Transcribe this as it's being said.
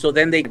So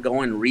then they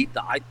go and read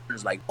the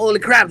items like, holy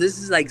crap, this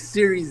is like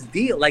serious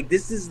deal. Like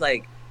this is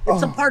like,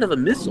 it's a part of a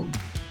missile.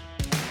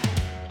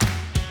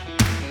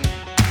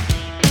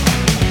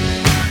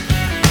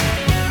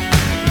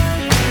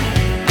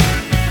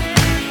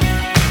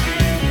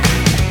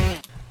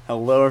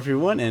 Hello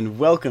everyone and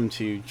welcome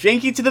to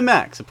Janky to the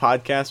Max, a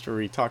podcast where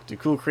we talk to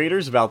cool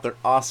creators about their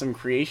awesome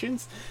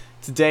creations.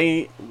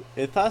 Today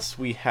with us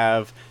we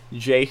have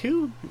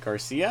Jehu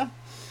Garcia.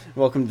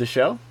 Welcome to the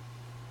show.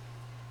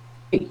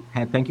 Hey,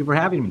 thank you for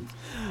having me.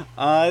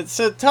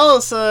 So tell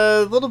us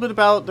a little bit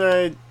about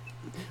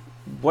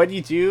what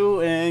you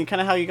do and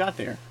kind of how you got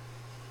there.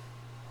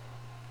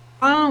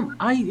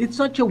 It's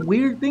such a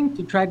weird thing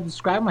to try to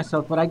describe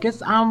myself, but I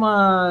guess I'm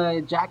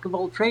a jack of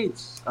all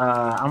trades.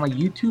 I'm a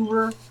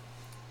YouTuber,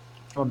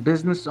 I'm a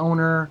business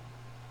owner,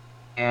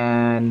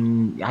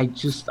 and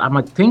I'm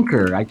a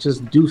thinker. I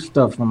just do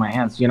stuff with my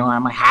hands. You know,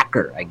 I'm a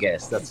hacker, I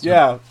guess.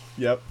 Yep.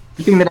 The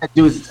thing that I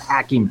do is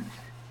hacking.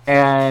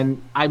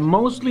 And I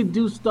mostly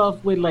do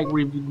stuff with like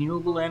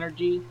renewable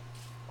energy.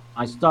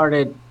 I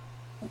started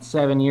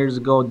 7 years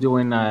ago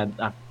doing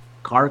a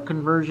car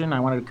conversion. I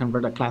wanted to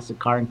convert a classic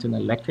car into an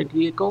electric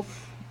vehicle.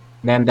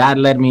 Then that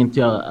led me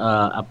into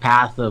a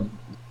path of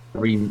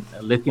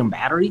lithium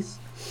batteries.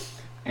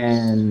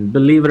 And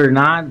believe it or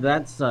not,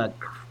 that's a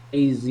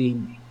crazy,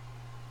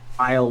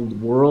 wild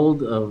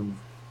world of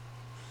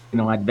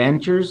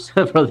adventures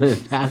for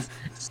the past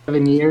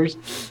 7 years,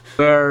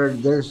 where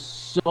there's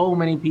so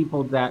many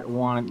people that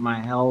want my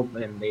help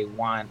and they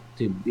want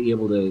to be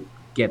able to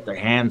get their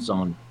hands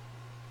on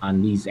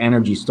these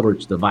energy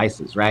storage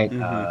devices, right?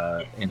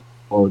 Mm-hmm. And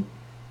so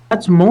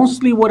that's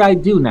mostly what I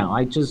do now.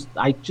 I just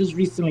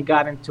recently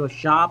got into a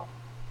shop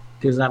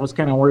because I was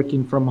kind of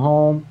working from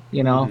home,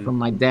 from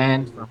my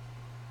den,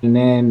 and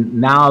then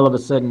now all of a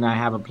sudden I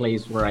have a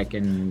place where I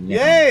can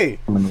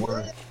come and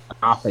work, an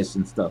office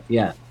and stuff.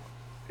 Yeah,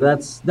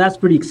 that's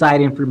pretty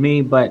exciting for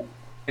me, but.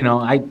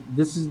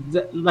 This is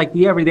like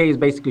the everyday is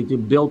basically to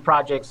build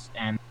projects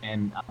and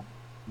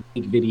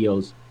make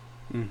videos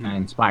and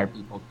inspire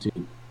people to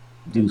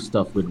do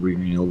stuff with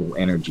renewable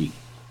energy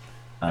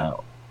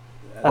or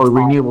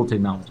renewable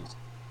technologies.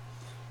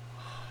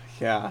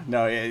 Yeah,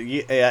 no,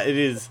 yeah, it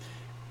is.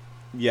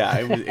 Yeah,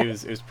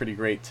 it was pretty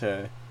great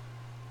to.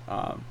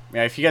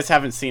 If you guys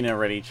haven't seen it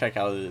already, check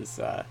out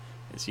his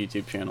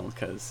YouTube channel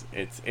because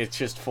it's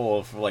just full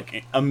of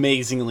like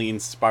amazingly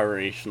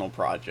inspirational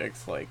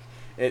projects like.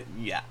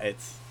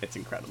 It's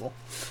incredible.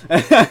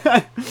 I'm kind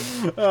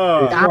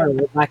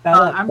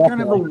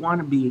of a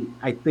wannabe,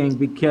 I think,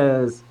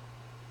 because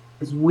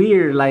it's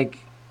weird. Like,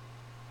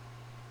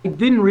 I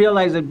didn't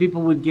realize that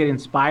people would get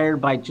inspired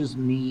by just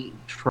me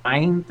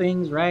trying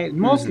things, right?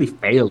 Mostly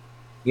fail,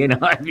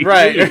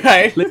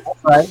 Right.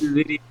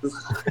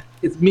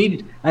 It's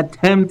me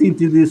attempting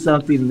to do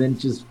something and then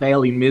just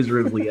failing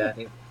miserably at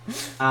it.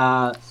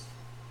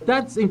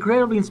 That's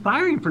incredibly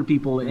inspiring for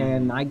people,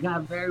 and I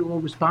got very well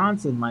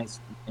response, and my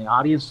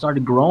audience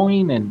started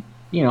growing, and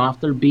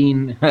after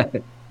being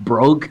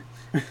broke,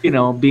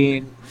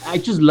 I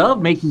just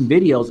love making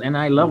videos, and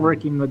I love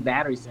working with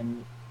batteries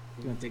and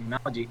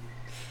technology.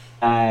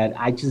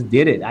 I just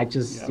did it. I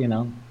just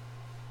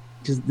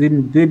just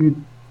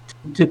didn't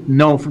took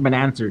no from an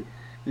answer.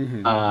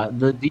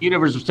 The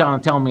universe was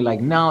telling me like,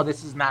 no,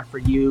 this is not for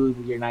you.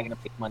 You're not gonna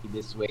make money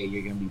this way.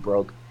 You're gonna be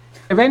broke.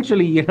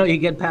 Eventually, you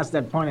get past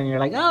that point, and you're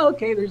like, "Oh,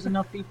 okay. There's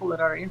enough people that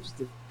are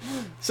interested."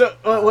 So,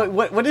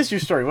 what is your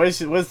story? What is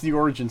the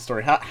origin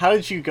story? How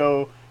did you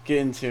get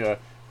into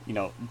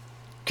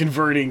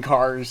converting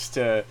cars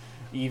to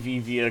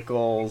EV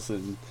vehicles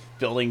and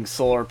building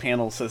solar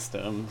panel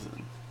systems?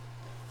 And,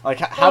 like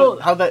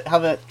how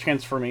that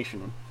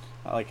transformation?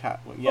 Well,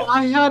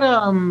 I had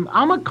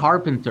I'm a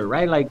carpenter,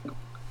 right? Like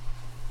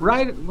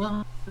right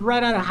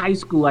out of high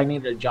school, I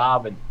needed a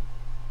job and.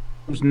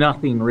 There's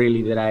nothing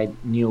really that I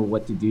knew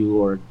what to do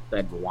or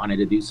that I wanted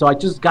to do. So I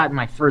just got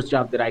my first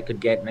job that I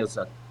could get, and it was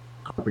a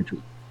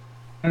carpentry.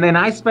 And then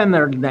I spent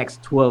the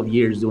next 12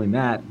 years doing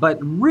that. But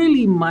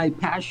really, my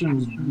passion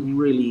was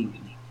really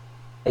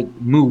like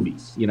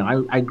movies.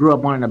 I grew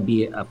up wanting to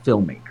be a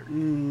filmmaker.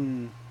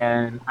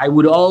 And I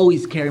would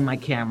always carry my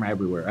camera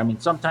everywhere. I mean,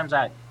 sometimes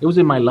it was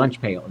in my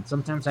lunch pail, and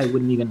sometimes I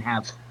wouldn't even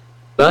have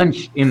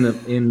lunch in the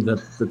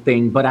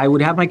thing, but I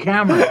would have my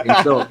camera.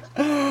 And so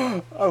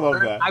I love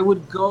that. I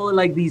would go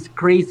like these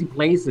crazy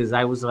places.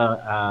 I was an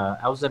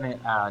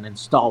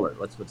installer.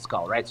 That's what it's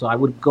called, right? So I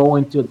would go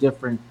into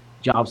different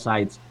job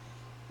sites,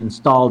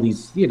 install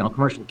these,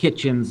 commercial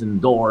kitchens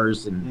and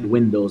doors and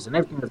windows and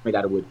everything that's made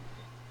out of wood.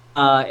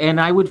 And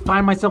I would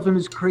find myself in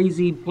these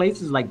crazy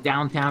places like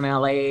downtown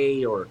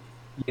LA, or,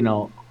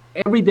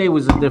 every day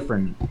was a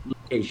different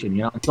location,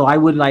 And so I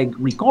would like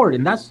record,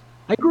 and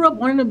I grew up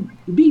wanting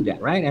to be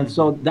that, right? And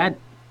so that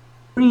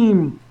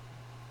dream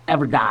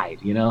never died,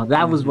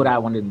 that was what I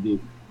wanted to do.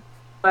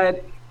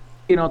 But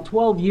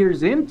 12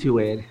 years into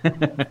it,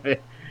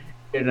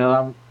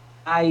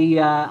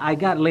 I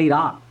got laid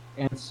off,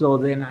 and so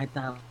then I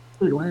thought,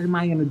 dude, what am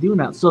I gonna do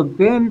now? So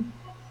then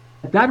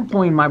At that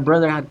point, my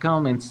brother had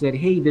come and said,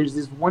 "Hey, there's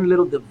this one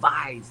little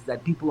device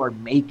that people are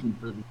making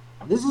for the."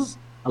 This is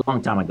a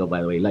long time ago,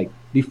 by the way, like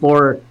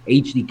before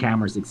HD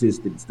cameras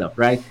existed and stuff,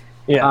 right?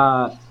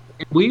 Yeah.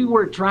 We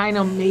were trying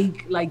to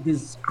make like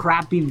this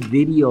crappy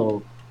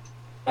video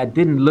that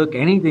didn't look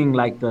anything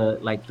like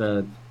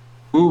the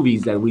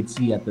movies that we'd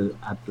see at the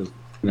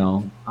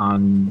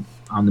on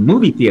the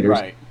movie theaters.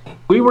 Right.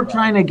 We were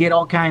trying to get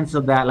all kinds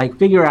of that, like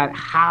figure out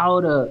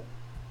how to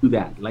do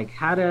that, like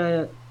how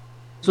to.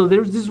 So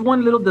there's this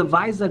one little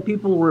device that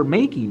people were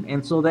making,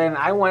 and so then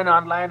I went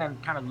online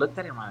and kind of looked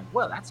at it and I'm like,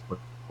 well, that's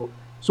pretty cool.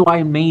 So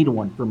I made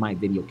one for my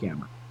video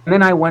camera, and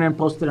then I went and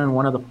posted it on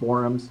one of the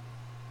forums,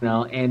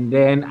 and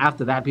then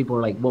after that, people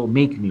were like, well,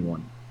 make me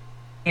one.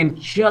 And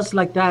just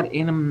like that,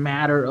 in a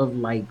matter of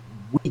like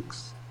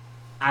weeks,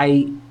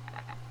 I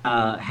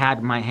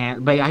had my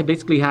hand. But I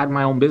basically had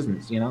my own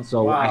business,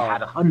 So Wow. I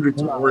had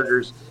hundreds of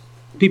orders.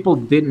 People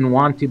didn't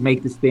want to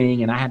make this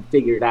thing, and I had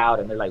figured it out.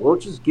 And they're like, "We'll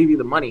just give you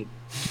the money,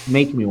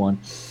 make me one."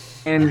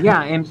 And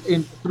yeah, in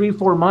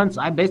 3-4 months,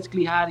 I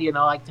basically had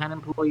like 10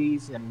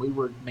 employees, and we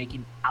were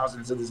making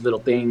thousands of these little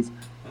things.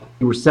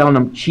 We were selling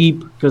them cheap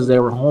because they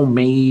were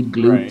homemade,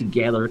 glued Right.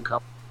 together,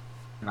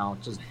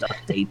 just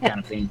duct tape kind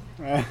of thing.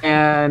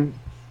 And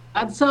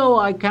that's how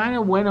I kind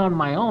of went on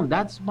my own.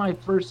 That's my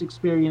first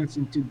experience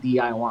into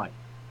DIY.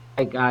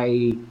 Like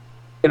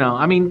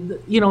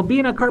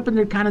being a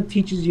carpenter kind of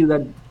teaches you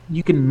that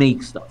you can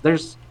make stuff.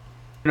 There's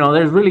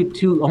really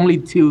only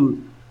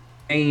two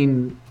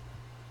main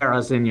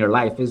eras in your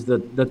life. Is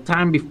the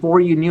time before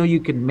you knew you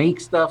could make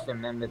stuff,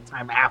 and then the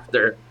time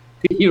after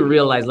you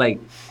realize, like,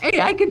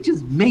 hey, I can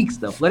just make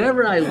stuff.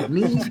 Whatever I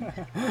need,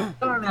 I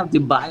don't have to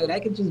buy it. I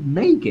can just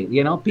make it.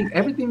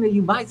 Everything that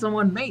you buy,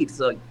 someone made.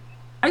 So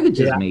I could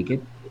just make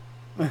it.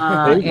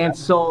 And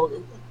so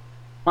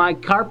my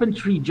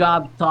carpentry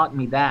job taught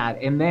me that,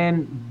 and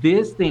then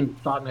this thing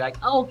taught me, like,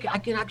 oh, I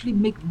can actually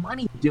make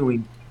money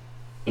doing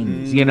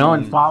things,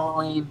 and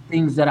following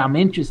things that I'm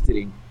interested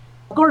in.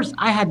 Of course,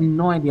 I had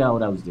no idea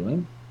what I was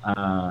doing.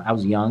 I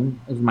was young.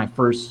 It was my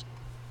first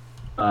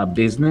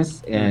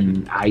business,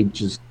 and I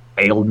just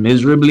failed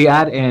miserably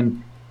at it.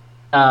 And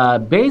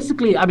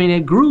basically, I mean,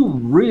 it grew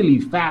really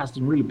fast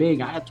and really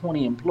big. I had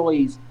 20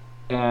 employees,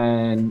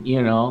 and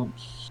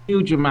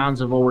huge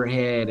amounts of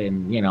overhead,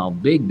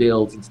 and big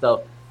bills and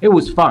stuff. It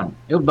was fun,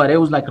 but it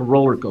was like a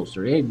roller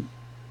coaster. It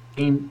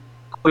came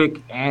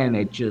quick, and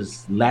it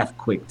just left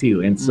quick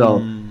too. And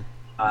so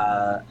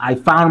I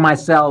found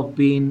myself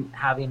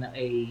having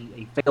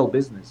a failed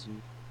business.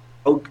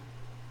 Broke.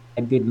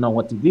 I didn't know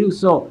what to do.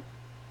 So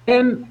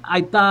then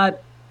I thought,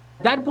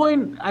 at that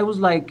point, I was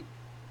like,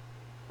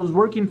 I was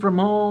working from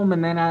home,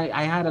 and then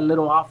I had a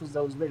little office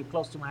that was very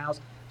close to my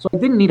house. So I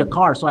didn't need a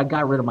car, so I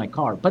got rid of my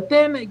car. But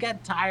then I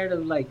got tired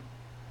of like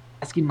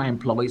asking my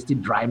employees to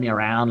drive me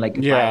around, like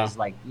if I was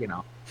like,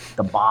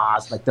 the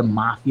boss, like the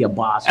mafia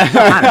boss.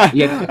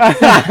 You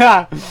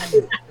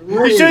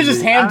should have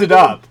just hammed it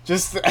up.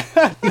 Just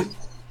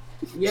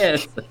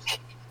yes.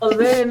 So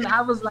then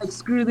I was like,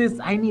 screw this,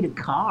 I need a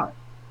car.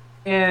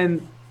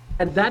 And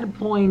at that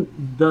point,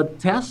 the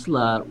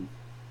Tesla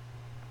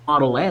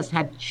Model S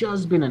had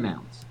just been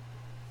announced,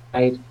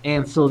 right?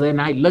 And so then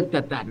I looked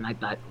at that and I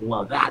thought,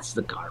 well, that's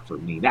the car for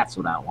me. That's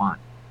what I want.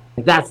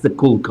 That's the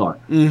cool car.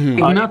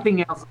 Like,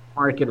 nothing else on the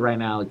market right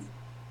now.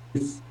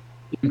 It's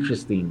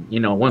interesting,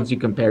 once you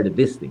compare to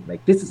this thing.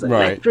 Like, this is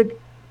electric,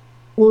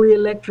 fully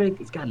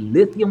electric. It's got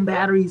lithium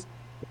batteries.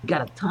 It's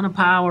got a ton of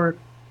power,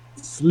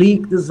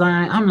 sleek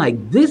design. I'm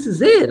like, this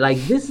is it. Like,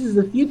 this is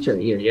the future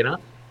here,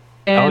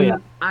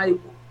 And I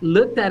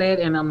looked at it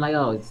and I'm like,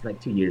 oh, it's like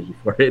 2 years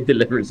before it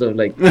delivers. So I'm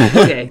like,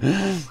 okay,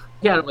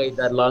 can't wait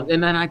that long.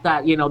 And then I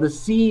thought, the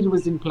seed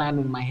was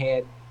implanted in my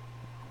head.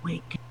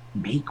 Wait, can I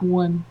make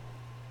one?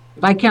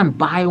 If I can't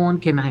buy one,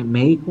 can I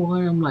make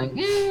one? I'm like,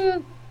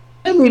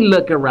 let me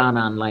look around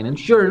online. And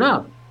sure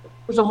enough,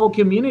 there's a whole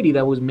community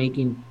that was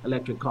making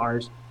electric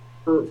cars,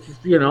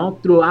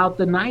 throughout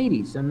the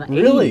 90s and the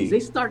 80s. They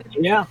started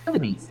in the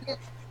 70s.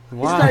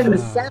 Wow. They started in the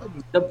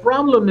 70s. The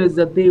problem is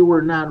that they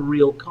were not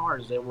real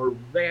cars. They were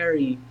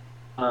very,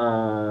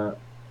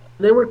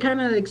 they were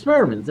kind of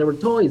experiments. They were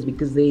toys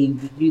because they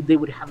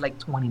would have like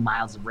 20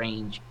 miles of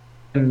range.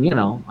 And,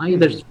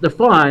 they're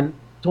fun.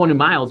 20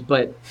 miles,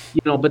 but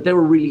but they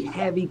were really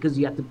heavy because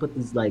you have to put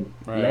these like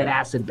lead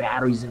acid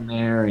batteries in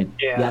there, and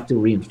you have to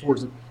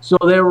reinforce it. So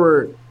they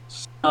were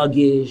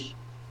sluggish,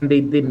 and they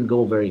didn't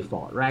go very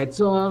far, right?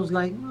 So I was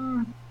like,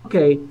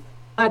 okay.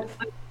 But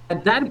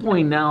at that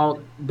point now,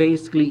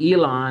 basically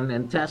Elon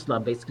and Tesla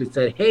basically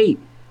said, hey,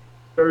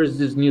 there is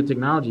this new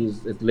technology,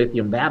 it's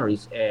lithium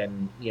batteries,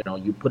 and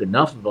you put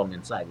enough of them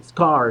inside these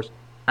cars,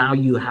 now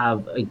you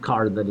have a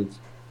car that is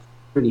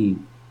pretty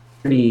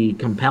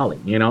compelling,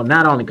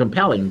 not only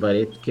compelling, but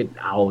it could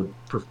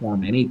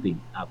outperform anything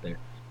out there.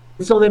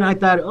 So then I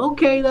thought,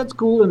 okay, that's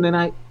cool. And then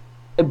I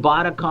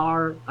bought a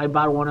car. I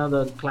bought one of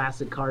the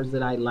classic cars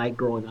that I liked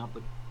growing up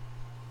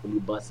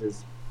with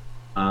buses,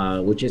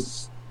 which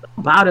is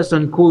about as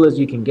uncool as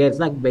you can get. It's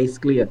like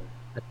basically a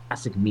a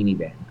classic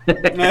minivan.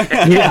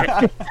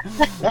 Yeah.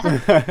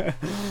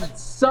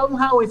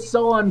 Somehow it's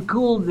so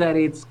uncool that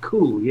it's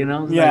cool, you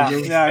know? It's Yeah. like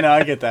there's No,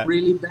 I get that.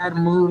 really bad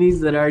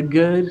movies that are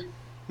good.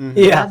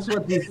 Yeah. That's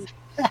what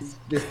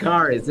this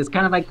car is. It's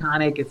kind of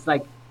iconic. It's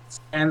like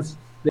since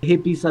the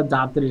hippies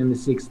adopted it in the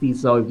 '60s.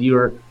 So if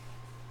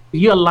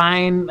you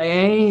align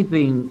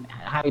anything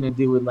having to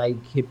do with like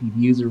hippie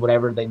views or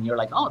whatever, then you're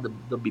like, oh,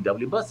 the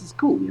VW bus is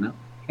cool, you know?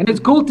 And it's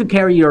cool to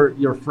carry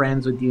your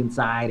friends with you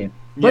inside,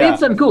 but Yeah.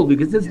 it's uncool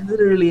because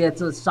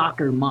it's a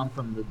soccer mom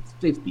from the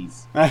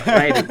 '50s,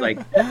 right? It's like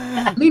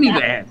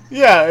minivan.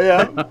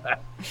 Yeah.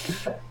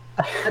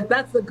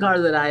 That's the car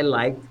that I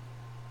liked,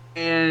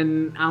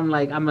 and I'm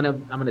like, I'm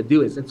gonna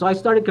do it. And so I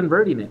started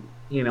converting it,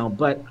 you know.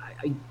 But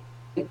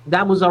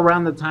that was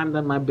around the time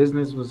that my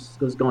business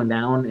was going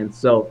down, and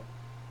so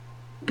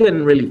I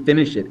couldn't really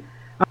finish it.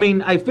 I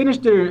mean, I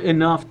finished it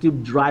enough to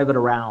drive it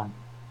around,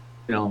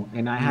 you know,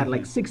 and I had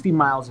like 60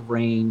 miles of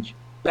range.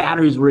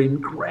 Batteries were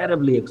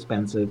incredibly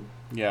expensive.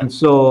 Yeah. And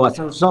so as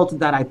a result of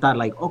that, I thought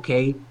like,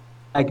 okay,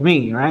 like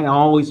me, right? I'm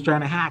always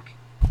trying to hack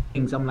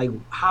things. I'm like,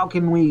 how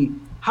can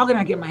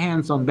I get my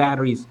hands on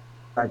batteries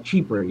that are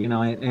cheaper, you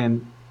know?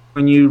 And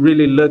when you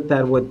really looked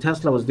at what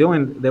Tesla was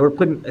doing, they were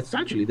putting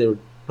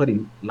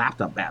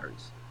laptop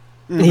batteries.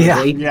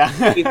 Yeah. The Yeah.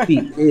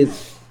 850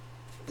 is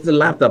a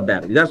laptop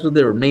battery. That's what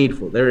they were made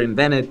for. They were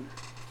invented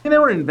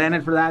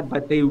for that,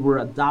 but they were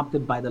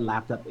adopted by the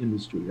laptop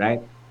industry,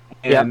 right?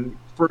 And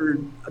for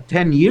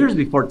 10 years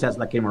before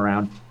Tesla came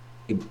around,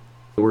 they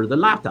were the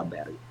laptop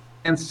battery.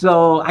 And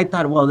so I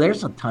thought, well,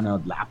 there's a ton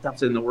of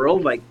laptops in the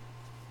world. Like,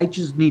 I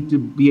just need to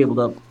be able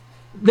to.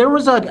 There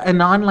was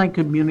an online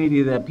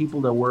community that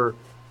people that were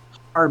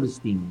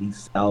harvesting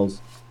these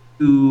cells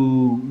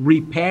to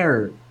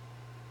repair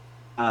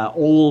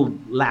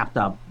old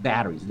laptop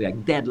batteries,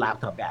 like dead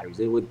laptop batteries.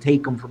 They would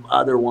take them from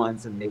other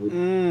ones and they would,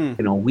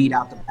 you know, weed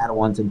out the bad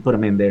ones and put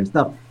them in there and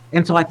stuff.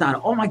 And so I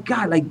thought, oh my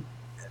God, like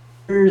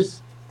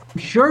I'm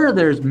sure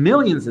there's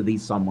millions of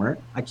these somewhere.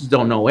 I just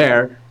don't know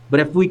where. But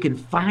if we can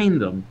find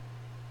them,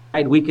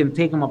 right, we can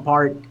take them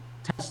apart,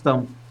 test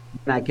them,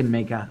 and I can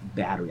make a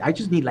battery. I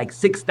just need like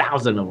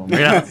 6,000 of them.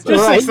 You know? Just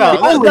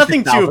 6,000.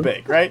 Nothing too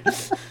big, right?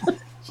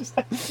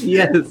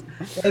 Yes.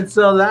 And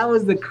so that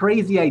was the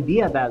crazy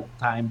idea at that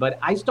time. But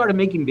I started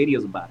making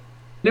videos about it.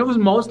 And it was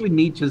mostly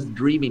me just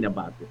dreaming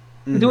about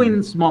it,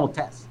 doing small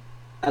tests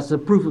as a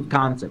proof of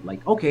concept.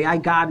 Like, okay, I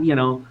got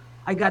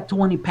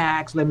 20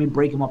 packs. Let me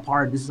break them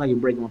apart. This is how you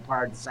break them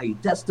apart. This is how you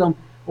test them.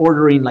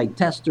 Ordering like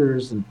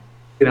testers and,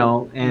 you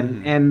know,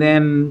 and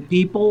then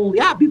people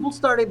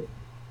started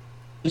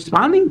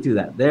responding to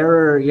that.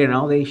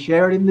 They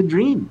shared in the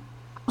dream.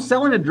 I was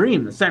selling a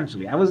dream,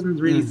 essentially. I wasn't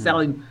really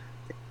selling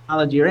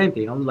technology or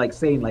anything. I was like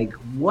saying, like,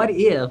 what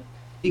if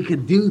we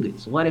could do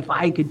this? What if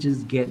I could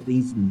just get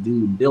these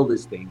and build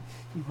this thing?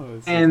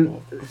 So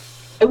cool.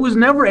 I was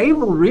never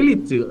able really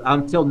to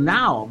until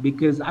now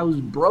because I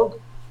was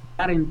broke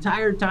that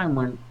entire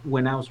time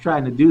when I was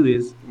trying to do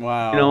this.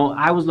 Wow. You know,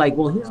 I was like,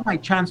 well, here's my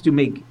chance to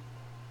make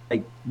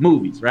like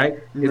movies, right?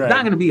 It's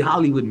not going to be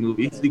Hollywood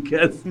movies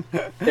because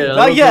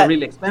those are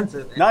really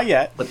expensive. Not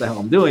yet. What the hell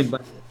I'm doing,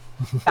 but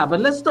but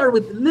let's start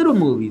with little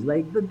movies,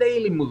 like the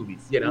daily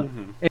movies, you know.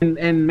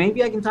 And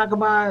maybe I can talk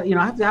about, you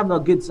know, I have to have a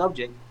good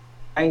subject,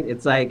 right?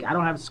 It's like I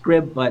don't have a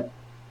script, but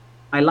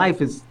my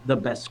life is the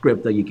best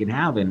script that you can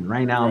have, and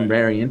right now I'm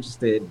very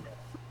interested,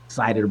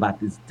 excited about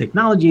this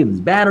technology and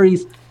these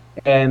batteries.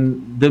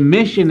 And the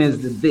mission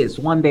is this: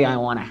 one day I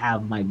want to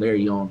have my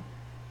very own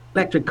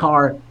electric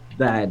car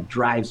that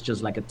drives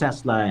just like a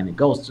Tesla and it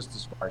goes just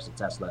as far as a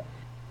Tesla.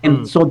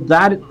 And so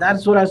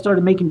that's what I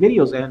started making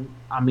videos, and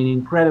I mean,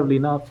 incredibly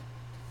enough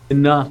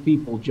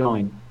people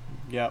joined.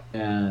 Yep.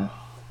 To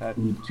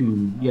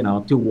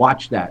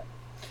watch that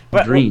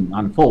dream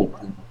unfold.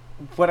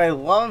 What I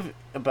love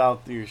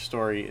about your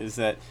story is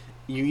that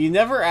you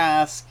never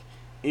ask,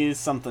 is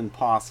something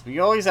possible?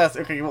 You always ask,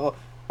 okay, well,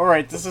 all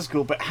right, this is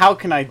cool, but how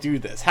can I do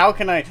this? How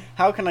can I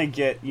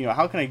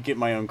get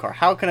my own car?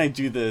 How can I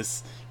do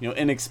this, you know,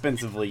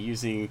 inexpensively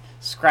using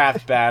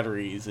scrapped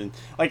batteries? And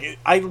like,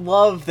 I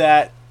love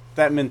that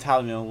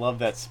mentality, and I love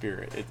that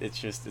spirit.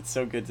 It's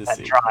so good to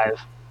see.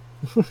 Drive.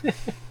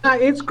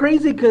 It's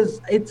crazy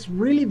because it's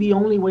really the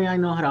only way I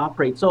know how to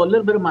operate. So a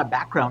little bit of my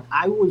background: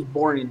 I was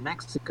born in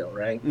Mexico,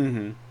 right?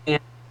 And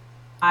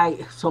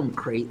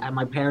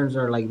my parents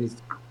are like this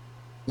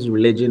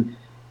religion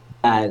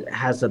that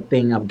has a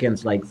thing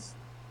against like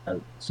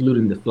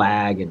saluting the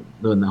flag and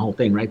doing the whole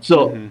thing, right?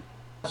 So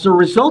as a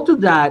result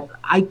of that,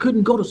 I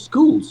couldn't go to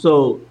school.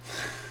 So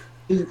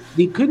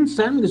they couldn't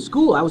send me to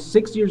school. I was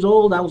 6 years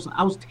old. I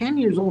was 10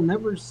 years old.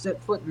 Never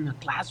set foot in a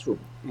classroom.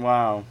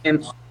 Wow.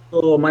 And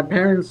so my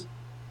parents,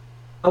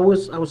 I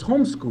was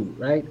homeschooled,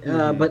 right?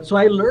 But so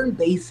I learned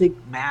basic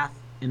math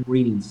and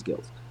reading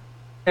skills,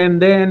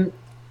 and then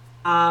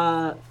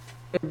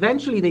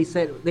eventually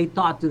they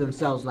thought to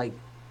themselves like,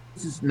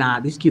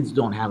 these kids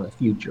don't have a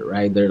future,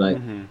 right? They're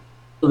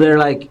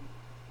like,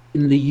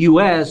 in the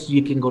U.S.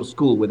 you can go to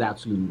school without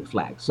saluting the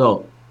flag.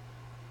 So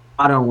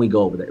why don't we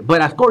go over there?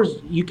 But of course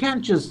you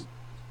can't just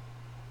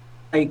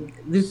like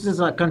this is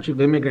a country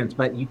of immigrants,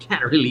 but you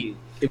can't really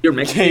if you're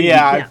Mexican.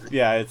 Yeah, you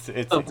can't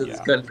it's come to yeah.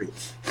 this country.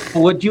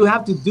 What you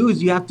have to do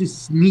is you have to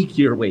sneak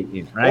your way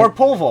in, right? Or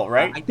pole vault,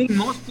 right? I think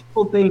most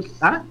people think,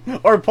 huh?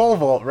 Or pole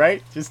vault,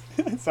 right? Just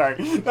sorry,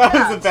 that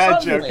was a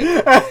bad some joke.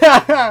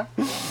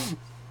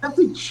 You have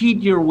to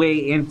cheat your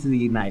way into the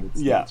United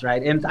States, Yeah.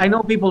 right? And I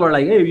know people are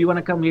like, hey, if you want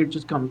to come here,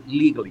 just come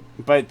legally.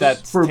 But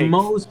that's For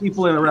most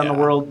people around yeah. the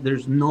world,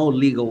 there's no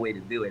legal way to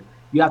do it.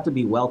 You have to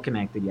be well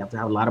connected. You have to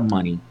have a lot of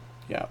money.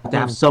 yeah, You have to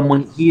have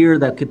someone here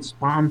that could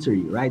sponsor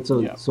you, right? So,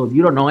 Yeah. so if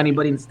you don't know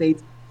anybody in the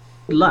States,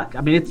 good luck.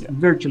 I mean, it's Yeah.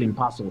 virtually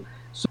impossible.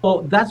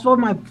 So that's what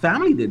my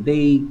family did.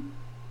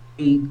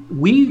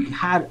 We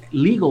had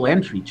legal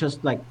entry,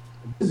 just like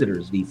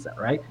visitors visa,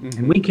 right? Mhm.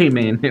 And we came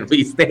in and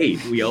we stayed.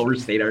 We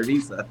overstayed our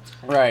visa.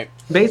 right.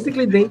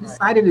 Basically, they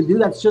decided to do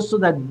that just so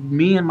that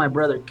me and my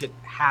brother could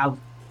have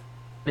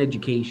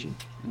education.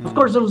 Of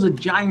course, it was a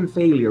giant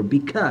failure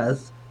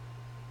because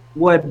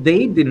what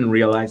they didn't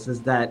realize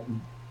is that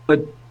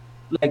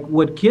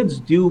what kids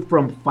do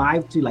from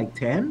 5 to like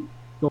 10,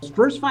 those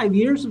first 5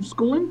 years of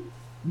schooling,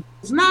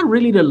 it's not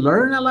really to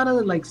learn a lot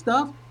of like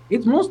stuff.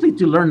 It's mostly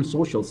to learn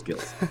social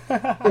skills.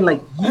 And,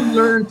 like you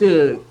learn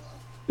to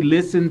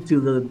listen to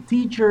the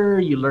teacher,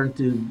 you learn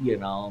to,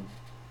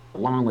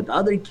 along with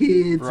other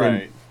kids. Right.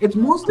 And it's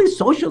mostly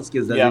social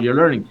skills that Yeah. you're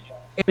learning.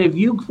 And if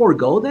you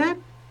forego that,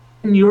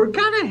 then you're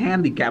kind of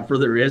handicapped for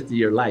the rest of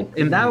your life.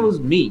 And that was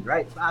me,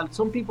 right?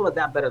 Some people are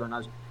that better than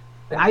us.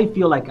 I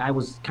feel like I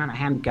was kind of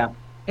handicapped.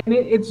 And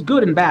it's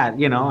good and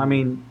bad, I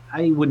mean,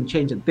 I wouldn't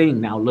change a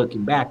thing now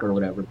looking back or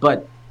whatever.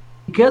 But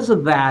because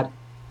of that,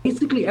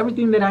 basically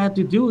everything that I had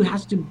to do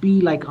has to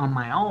be like on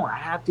my own. I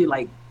have to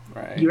like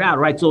Right. figure out,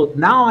 right? So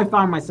now I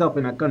found myself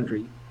in a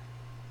country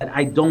that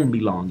I don't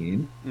belong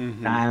in.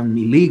 Mhm. I'm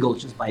illegal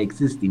just by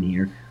existing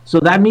here. So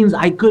that means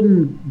I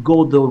couldn't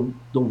go the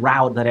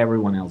route that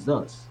everyone else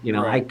does. I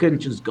Right. couldn't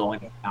just go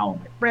and hang out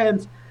with my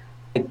friends.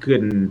 I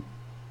couldn't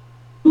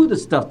do the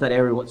stuff that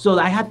everyone. So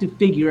I had to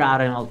figure out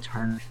an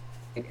alternative,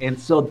 and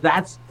so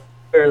that's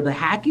where the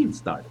hacking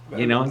started.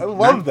 I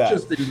love Not that.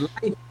 just in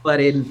life, but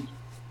in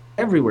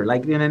everywhere,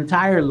 like an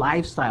entire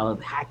lifestyle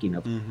of hacking.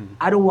 Of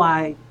how do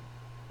I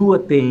do a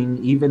thing,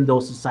 even though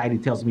society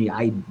tells me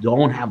I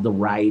don't have the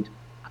right,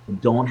 I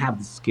don't have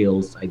the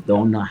skills, I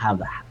don't know how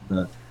the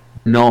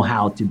know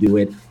how to do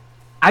it.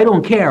 I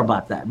don't care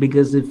about that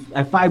because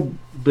if I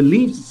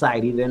believe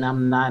society, then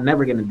I'm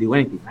never going to do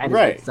anything. Right?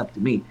 Right. It's up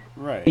to me.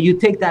 Right. You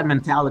take that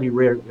mentality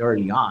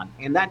early on,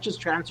 and that just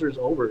transfers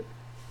over to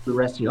the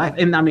rest of your life.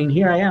 And I mean,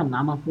 here I am.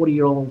 I'm a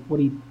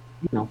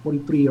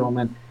 43-year-old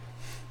man,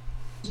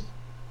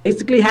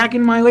 basically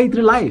hacking my way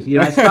through life.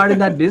 I started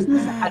that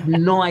business. I had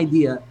no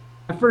idea.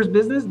 My first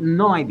business,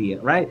 no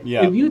idea, right?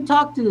 Yeah. If you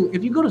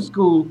go to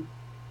school,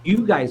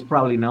 you guys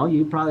probably know.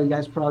 You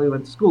guys probably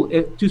went to school.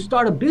 To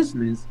start a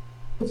business,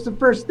 what's the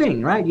first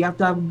thing, right? You have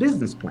to have a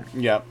business plan.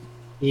 Yep.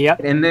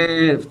 Yep. And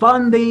then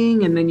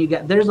funding, and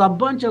then there's a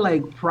bunch of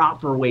like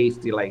proper ways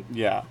to like.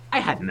 Yeah. I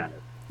had none of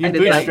it. You I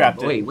did like,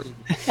 bootstrapped it.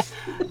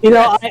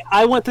 wait.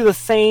 I went through the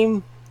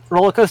same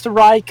roller coaster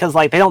ride because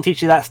like they don't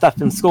teach you that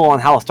stuff in school on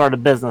how to start a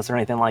business or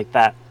anything like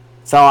that.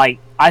 So like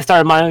I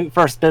started my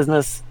first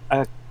business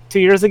 2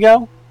 years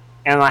ago,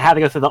 and I had to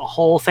go through the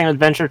whole same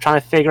adventure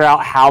trying to figure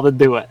out how to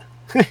do it.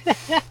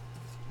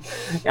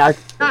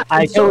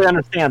 I totally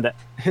understand it.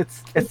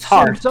 It's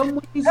hard. In some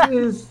ways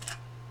it's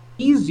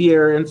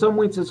easier, in some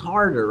ways it's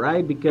harder,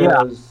 right?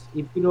 Because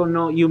if you don't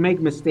know, you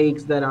make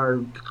mistakes that are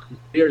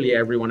clearly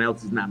everyone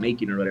else is not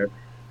making or whatever.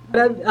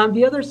 But on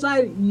the other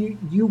side,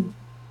 you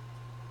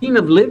being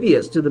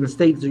oblivious to the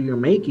mistakes that you're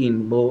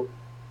making will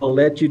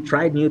let you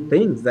try new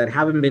things that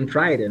haven't been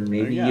tried, and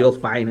maybe Yeah. you'll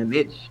find a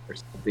niche or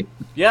something.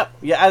 Yep.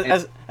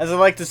 Yeah. As I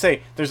like to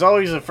say, there's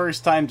always a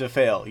first time to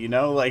fail.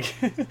 Like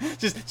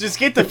just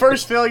get the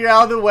first failure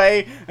out of the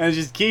way and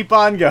just keep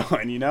on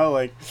going.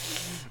 Like.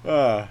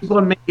 Keep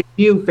on making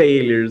new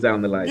failures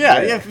down the line.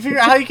 Yeah. Figure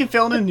out how you can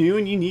fail in a new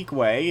and unique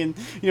way, and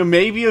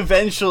maybe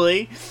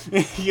eventually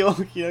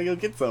you'll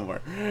get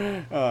somewhere.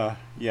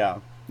 Yeah.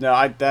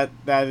 No,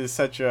 that is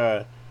such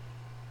a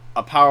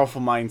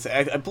powerful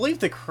mindset. I believe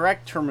the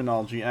correct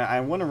terminology.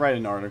 I want to write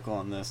an article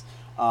on this,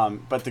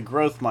 but the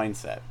growth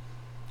mindset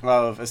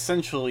of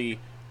essentially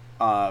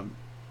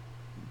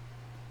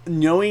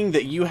knowing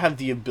that you have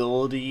the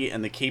ability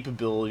and the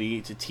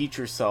capability to teach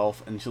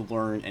yourself and to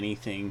learn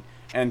anything,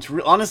 and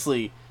to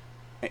honestly,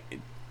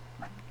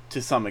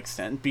 to some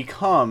extent,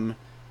 become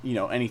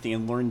anything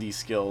and learn these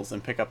skills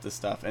and pick up this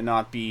stuff and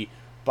not be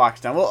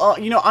boxed down. Well,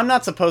 I'm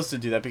not supposed to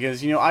do that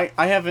because I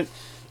haven't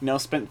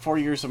spent 4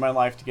 years of my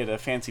life to get a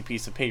fancy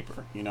piece of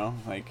paper.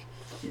 Like.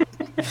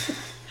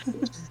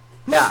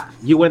 Yeah,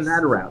 you went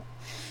that route.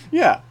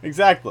 Yeah,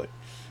 exactly.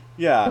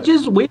 Yeah. Which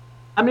is weird.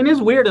 I mean,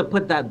 it's weird to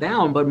put that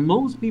down, but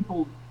most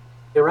people,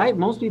 you're right.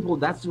 Most people,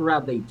 that's the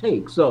route they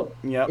take. So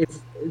Yep.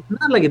 it's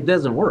not like it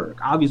doesn't work.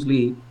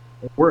 Obviously,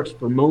 it works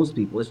for most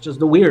people. It's just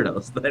the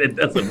weirdos that it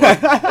doesn't work.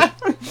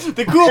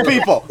 The cool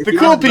people. If The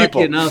you're cool not lucky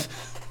people. enough.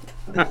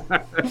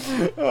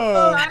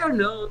 Well, I don't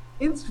know.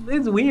 It's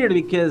weird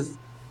because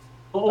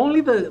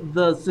Only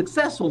the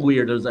successful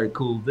weirdos are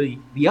cool. The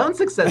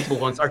unsuccessful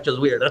ones are just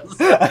weirdos.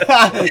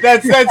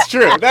 That's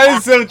true. That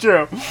is so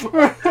true.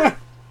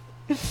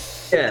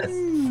 Yes.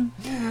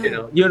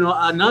 You know,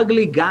 an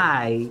ugly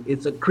guy,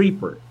 it's a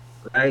creeper,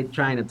 right?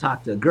 Trying to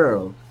talk to a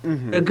girl.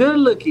 Mm-hmm. A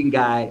good-looking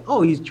guy,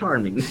 oh, he's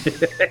charming.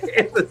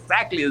 It's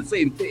exactly the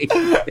same thing.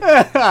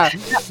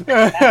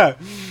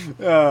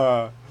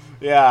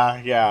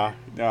 Yeah.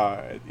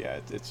 No, yeah,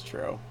 it's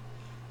true.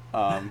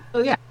 So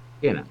yeah,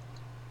 you know.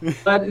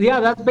 But yeah,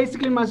 that's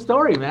basically my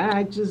story, man.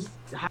 I just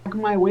hack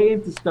my way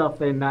into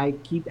stuff, and I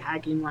keep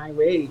hacking my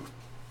way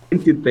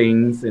into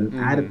things and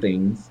out of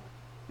things.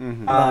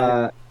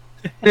 Mm-hmm.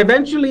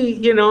 Eventually,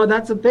 you know,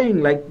 that's the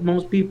thing. Like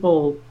most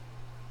people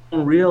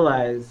don't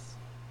realize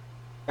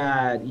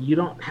that you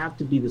don't have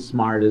to be the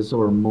smartest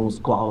or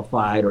most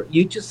qualified, or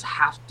you just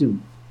have to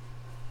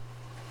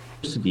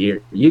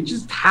persevere. You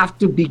just have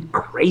to be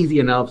crazy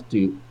enough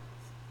to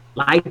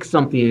like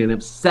something and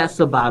obsess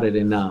about it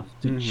enough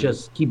to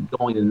just keep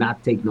going and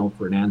not take no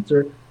for an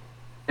answer.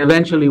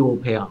 Eventually, will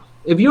pay off.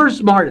 If you're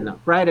smart enough,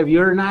 right? If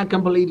you're not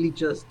completely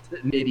just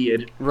an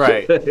idiot,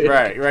 right.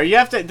 You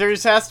have to. There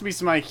has to be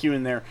some IQ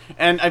in there,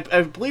 and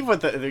I believe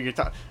what you're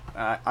talking.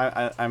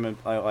 I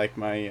like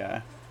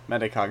my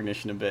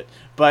metacognition a bit,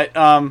 but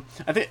I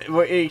think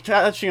what you're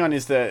touching on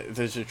is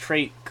there's a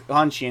trait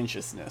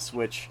conscientiousness,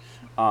 which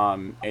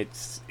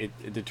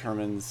it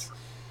determines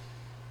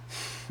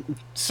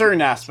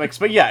certain aspects,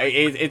 but yeah,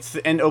 it's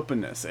an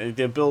openness,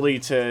 the ability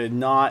to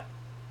not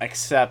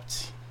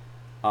accept.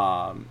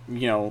 You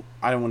know,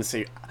 I don't want to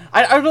say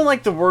I don't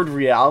like the word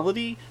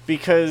reality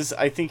because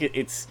I think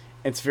it's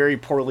very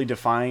poorly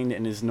defined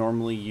and is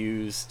normally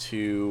used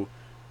to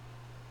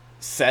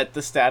set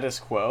the status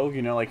quo.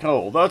 You know, like,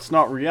 oh, that's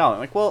not reality.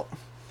 Like, well,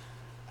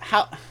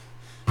 how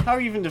are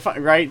you even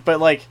defined, right? But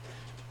like,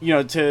 you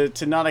know,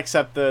 to not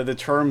accept the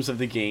terms of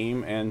the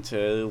game and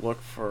to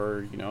look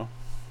for, you know,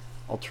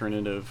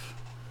 alternative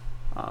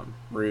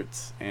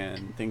routes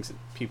and things that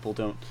people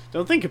don't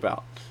think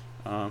about.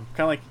 Kind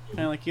of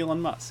like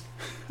Elon Musk.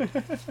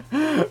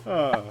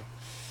 I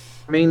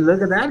mean, look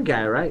at that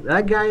guy, right?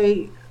 That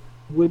guy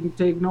wouldn't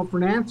take no for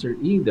an answer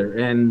either,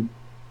 and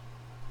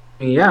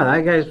yeah,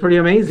 that guy's pretty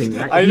amazing.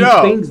 I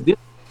know. He thinks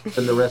different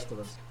than the rest of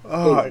us.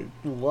 Oh,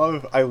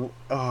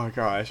 oh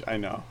gosh, I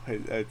know.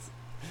 It's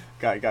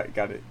got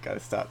to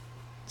stop.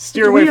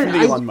 Steer away from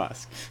Elon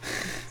Musk.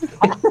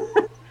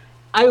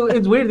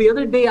 It's weird. The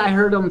other day I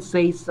heard him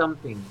say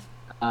something.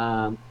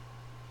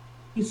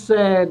 He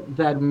said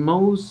that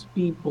most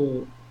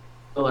people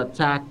will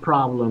attack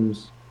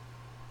problems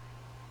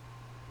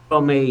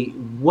from a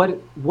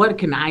what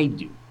can I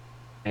do?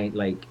 Right?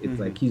 Like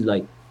it's like he's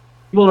like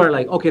people are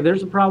like, okay,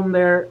 there's a problem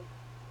there.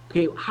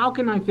 Okay, how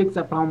can I fix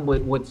that problem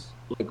with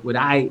what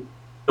I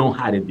know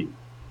how to do?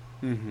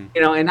 You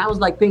know, and I was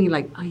like thinking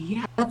like, oh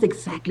yeah, that's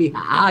exactly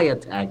how I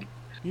attack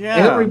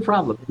every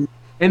problem.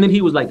 And then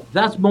he was like,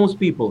 that's most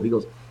people. He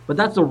goes, but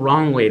that's the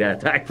wrong way to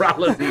attack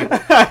problems.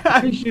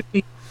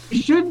 You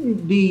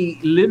shouldn't be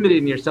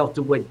limiting yourself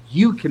to what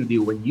you can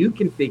do, what you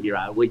can figure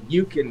out, what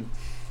you can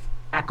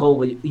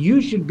tackle. You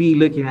should be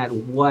looking at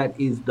what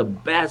is the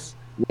best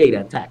way to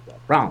attack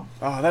that problem.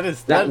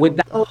 Oh,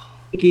 without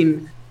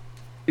taking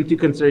into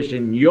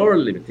consideration your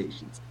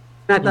limitations.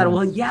 And I thought,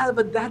 well, yeah,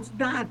 but that's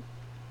not.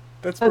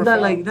 That's not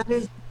like that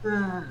is.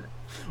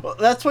 Well,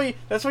 that's why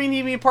you need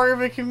to be a part of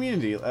a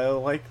community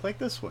like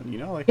this one, you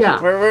know, like yeah.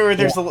 where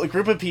there's a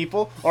group of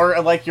people, or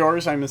like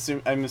yours. I'm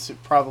assuming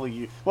probably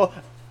you. Well,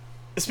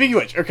 speaking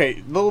of which, okay,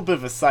 a little bit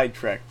of a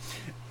sidetrack.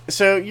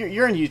 So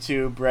you're on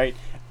YouTube, right?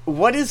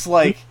 What is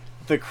like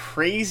the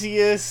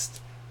craziest,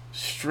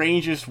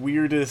 strangest,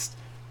 weirdest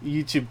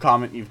YouTube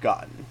comment you've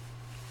gotten?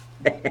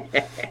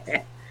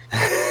 That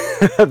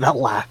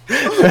laugh.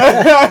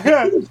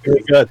 It's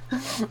very good.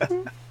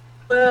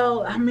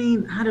 Well, I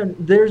mean,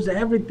 there's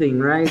everything,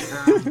 right?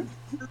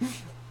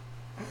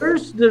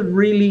 There's the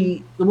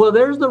really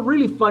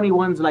funny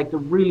ones, like the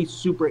really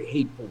super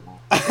hateful ones.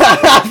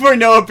 For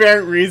no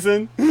apparent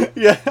reason.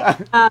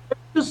 Yeah.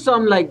 Just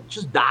some like,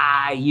 just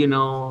die, you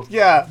know.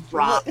 Yeah.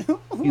 Drop,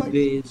 do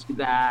this, do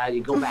that,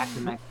 you go back to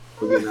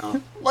Mexico, you know.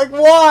 Like,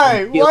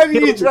 why? What are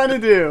you trying to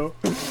do?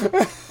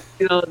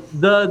 You know,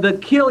 the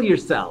kill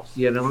yourselves,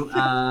 you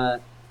know.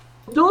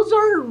 Those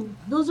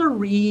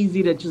are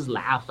easy to just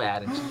laugh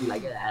at and just be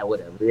like,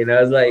 whatever, you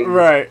know. It's like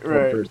right.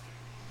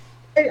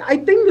 I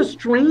think the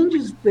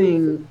strangest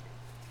thing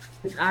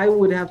I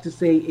would have to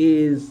say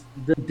is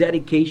the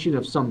dedication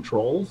of some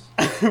trolls.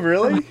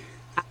 Really?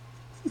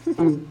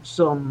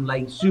 Some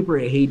like super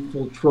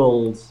hateful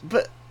trolls.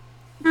 But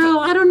no,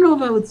 I don't know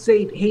if I would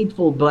say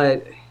hateful,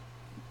 but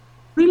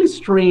really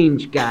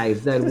strange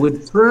guys that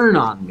would turn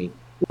on me.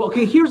 Well,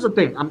 okay, here's the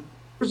thing.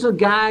 There's a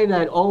guy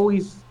that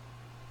always.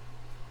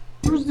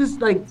 There's this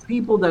like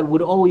people that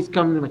would always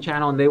come to my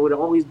channel and they would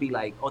always be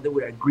like, oh, they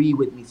would agree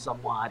with me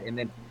somewhat, and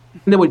then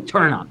they would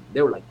turn on me.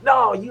 They were like,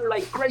 no, you're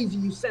like crazy.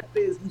 You said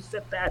this, you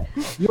said that.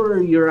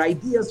 Your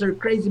ideas are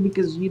crazy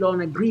because you don't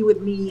agree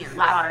with me,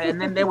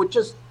 and then they would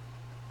just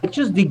I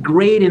just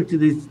degrade into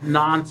this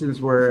nonsense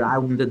where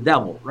I'm the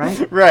devil, right?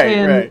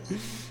 Right, right.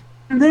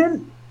 And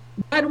then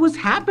that was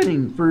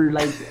happening for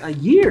like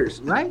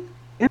years, right?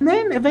 And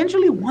then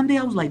eventually one day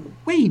I was like,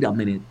 wait a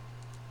minute.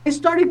 I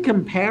started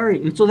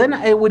comparing. And so then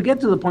it would get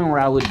to the point where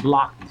I would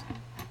block these.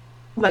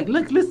 Like,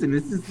 look, listen,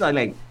 this is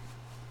like,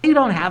 you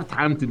don't have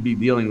time to be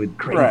dealing with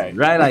crazy,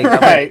 right?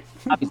 Like, right.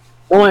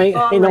 Boy,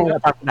 I know what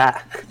about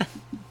that.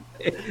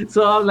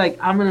 So I'm like,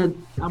 I'm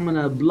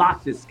gonna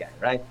block this guy,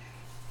 right?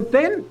 But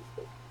then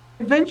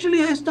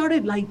eventually I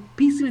started like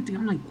piecing it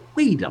together. I'm like,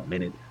 wait a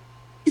minute.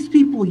 These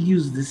people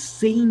use the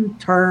same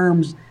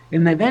terms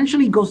and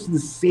eventually goes to the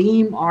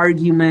same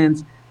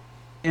arguments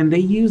and they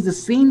use the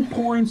same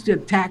points to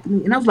attack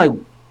me. And I was like,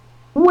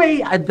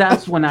 wait,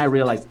 that's when I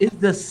realized it's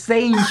the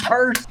same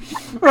person.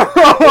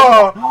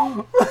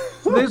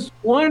 This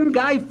one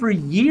guy for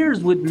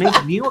years would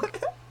make me look.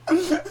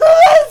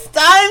 It's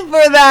time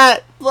for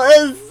that.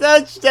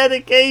 Such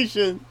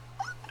dedication.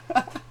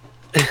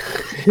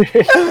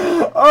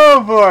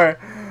 Oh boy.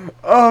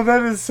 Oh,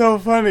 that is so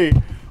funny.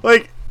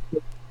 Like,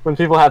 when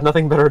people have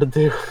nothing better to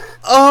do.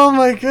 oh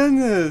my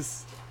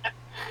goodness.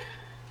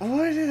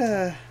 What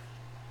a...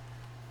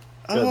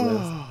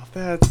 Oh,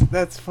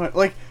 that's fun.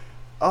 Like,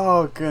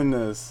 oh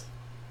goodness.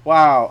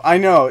 Wow. I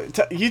know.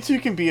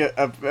 YouTube can be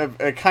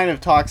a kind of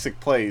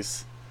toxic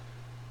place.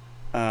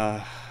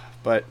 But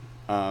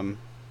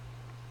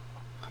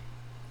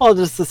Well,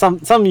 just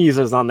some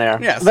users on there.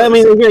 Yeah, But, I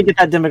mean, you're gonna get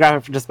that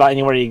demographic for just about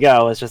anywhere you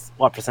go. It's just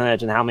what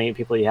percentage and how many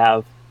people you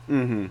have.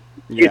 mm-hmm.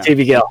 Yeah. YouTube,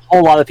 you get a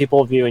whole lot of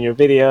people viewing your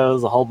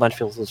videos, a whole bunch of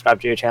people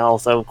subscribe to your channel,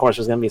 so of course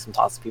there's going to be some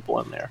toxic people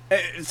in there.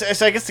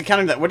 So I guess to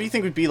counter that, what do you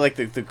think would be like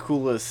the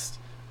coolest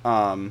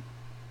what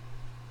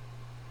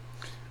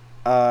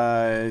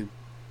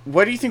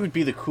do you think would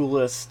be the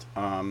coolest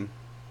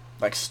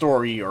like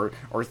story or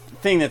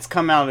thing that's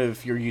come out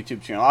of your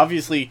YouTube channel?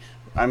 Obviously,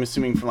 I'm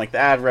assuming from like the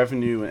ad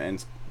revenue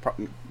and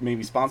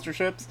maybe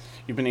sponsorships,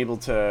 you've been able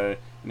to,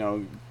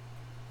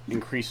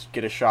 increase,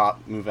 get a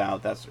shop, move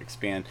out, that's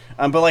expand.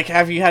 But like,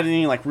 have you had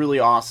any like really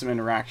awesome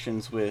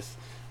interactions with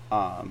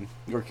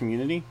your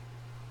community?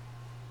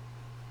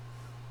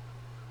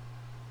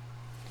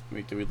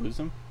 Wait, did we lose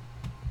him?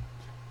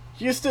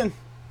 Houston,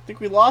 I think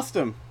we lost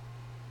him.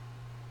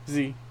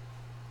 Is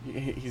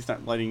he's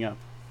not lighting up.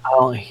 I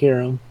don't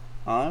hear him.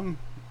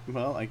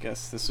 Well, I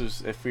guess this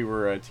is, if we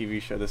were a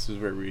TV show, this is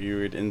where we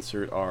would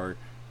insert our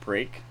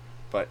break.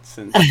 But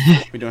since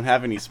we don't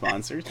have any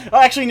sponsors... Oh,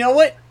 actually, you know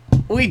what?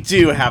 We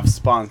do have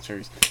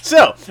sponsors.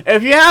 So,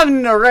 if you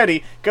haven't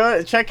already,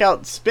 go check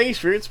out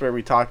Space Roots, where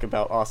we talk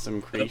about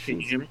awesome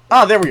creations.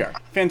 Oh, there we are.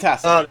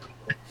 Fantastic.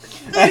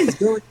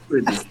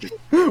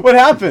 What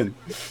happened?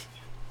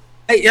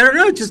 I don't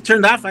know. It just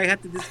turned off. I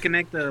had to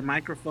disconnect the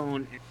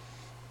microphone.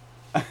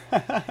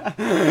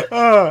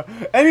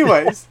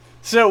 Anyways,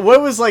 so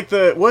what's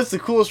the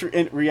coolest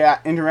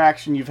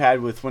interaction you've had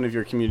with one of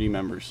your community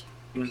members?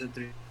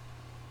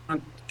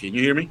 Can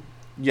you hear me?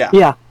 Yeah.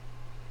 Yeah.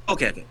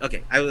 Okay.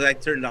 I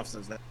turned off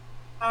since that.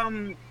 I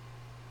mean,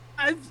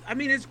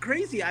 it's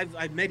crazy.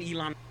 I've met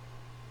Elon.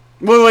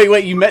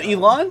 Wait. You met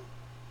Elon?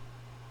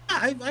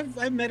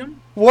 I've met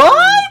him.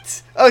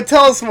 What? Oh,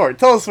 tell us more.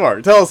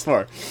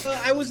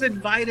 I was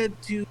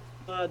invited to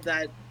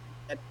that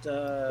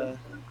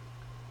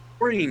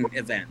Boring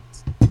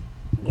event,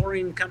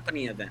 Boring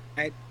Company event,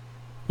 right?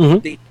 Mm-hmm.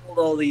 They hold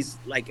all these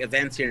like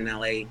events here in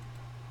LA,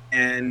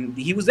 and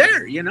he was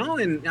there, and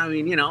I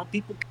mean,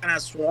 people kind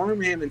of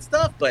swarm him and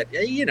stuff, but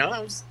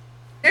I was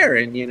there,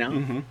 and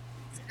Mm-hmm.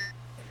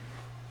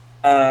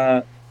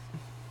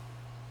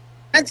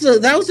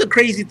 That was a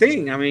crazy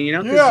thing. I mean,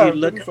 because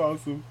you look, that's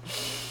awesome.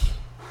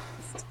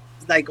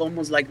 It's like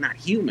almost like not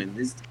human.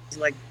 It's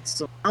like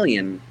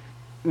Somalian.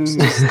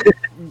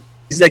 Mm-hmm.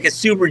 He's like a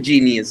super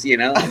genius, a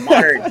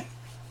modern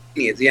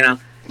genius, Yeah,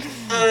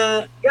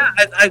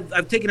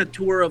 I've taken a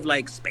tour of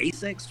like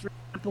SpaceX, for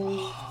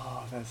example.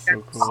 Oh, that's so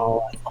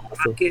cool.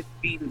 Rocket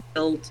being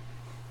built.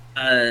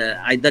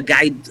 The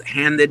guy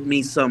handed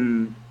me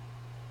some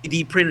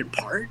 3D printed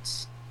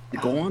parts to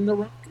go on the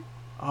rocket.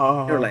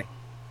 Oh. They're like,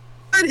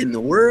 what in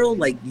the world?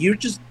 Like you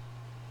just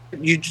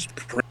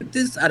print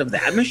this out of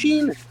that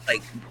machine?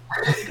 Like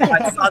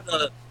I saw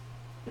the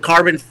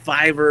carbon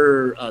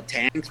fiber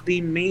tanks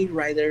being made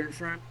right there in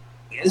front.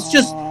 It's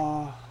just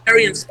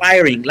very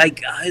inspiring.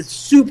 Like it's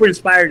super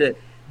inspired.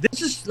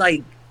 This is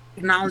like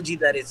technology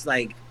that is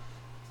like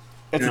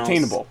it's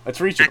attainable. It's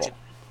reachable. Magical.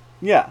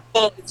 Yeah.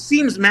 Well, it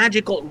seems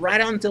magical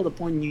right until the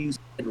point you see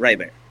it right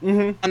there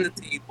on the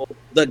table.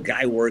 The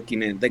guy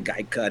working it, the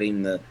guy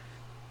cutting the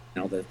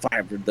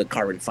fiber, the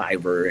carbon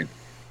fiber, and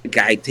the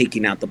guy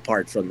taking out the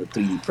part from the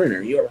 3D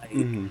printer. You're like.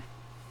 Mm-hmm.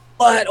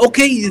 But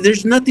okay,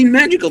 there's nothing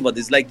magical about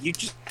this. Like you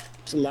just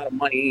a lot of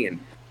money and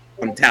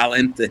some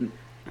talent and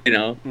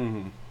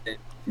and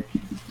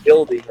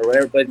building or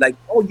whatever. But like,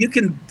 you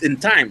can in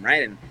time,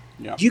 right? And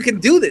you can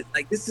do this.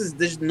 Like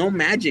there's no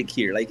magic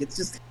here. Like it's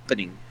just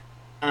happening.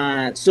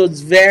 So it's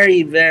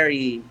very,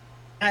 very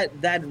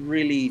that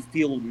really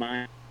fueled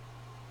my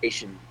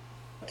creation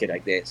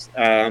like this.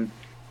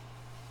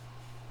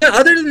 Yeah,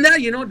 other than that,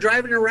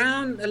 driving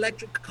around,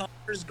 electric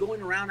cars,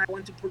 going around. I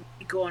went to Puerto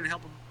Rico and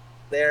helped them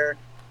there,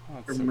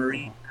 for so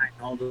Marine cool. and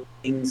all those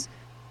things.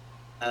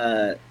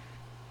 Yeah,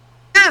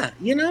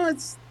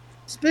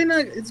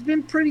 it's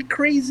been pretty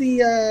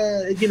crazy.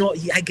 I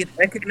get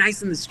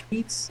recognized in the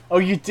streets. Oh,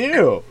 you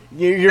do.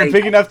 You're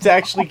big enough to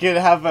actually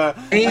have a.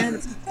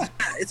 And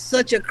it's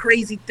such a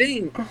crazy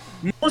thing.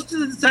 Most of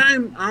the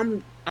time,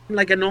 I'm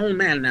like an old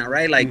man now,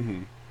 right? Like,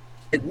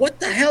 like, what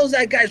the hell's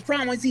that guy's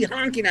problem? Why is he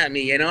honking at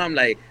me? I'm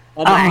like,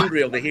 I'm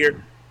angry over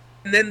here.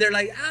 And then they're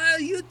like,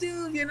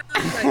 YouTube,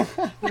 I'm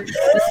like,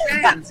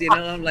 fans,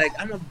 I'm like,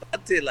 I'm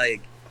about to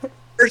like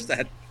burst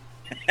that.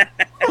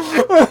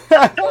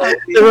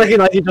 They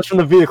recognize you just from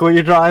the vehicle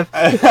you drive.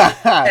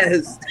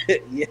 Yes.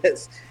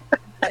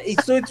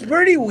 So it's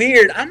pretty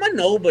weird. I'm a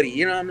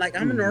nobody, I'm like,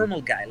 I'm a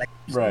normal guy. Like,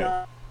 there's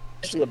nothing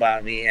special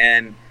about me.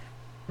 And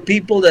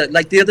people that,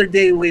 like, the other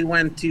day we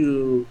went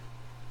to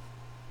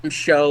a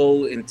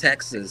show in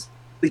Texas,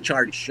 we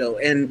charged show,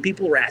 and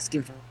people were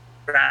asking for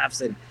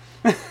autographs, and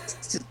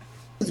it's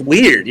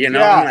weird, Yeah,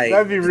 I'm like,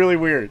 that'd be really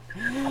weird.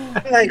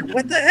 I'm like,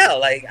 what the hell?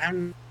 Like,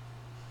 I'm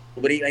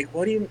nobody. Like,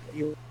 what do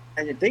you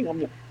think?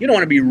 You don't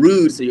want to be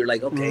rude, so you're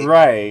like, okay,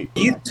 right?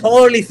 You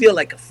totally feel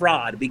like a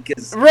fraud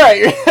because,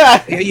 right?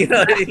 You know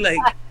what I mean?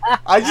 Like,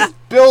 I just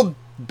build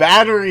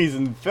batteries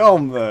and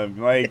film them.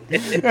 Like,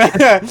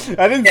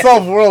 I didn't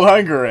solve world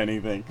hunger or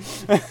anything.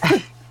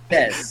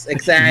 Yes,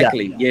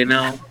 exactly.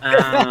 Yeah.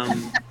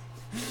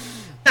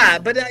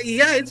 But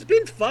it's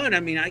been fun. I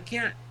mean, I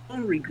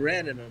don't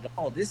regret it at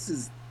all. This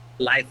is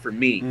life for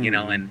me,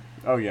 and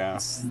oh yeah,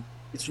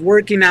 it's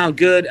working out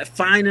good.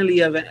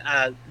 Finally,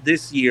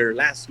 last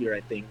year,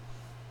 I think,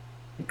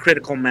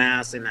 critical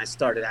mass, and I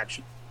started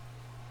actually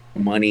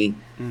money.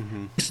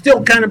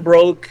 Still kind of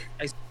broke.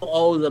 I still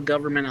owe the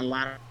government a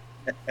lot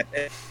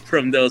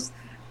from those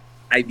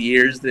 5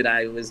 years that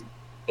I was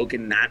broke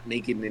and not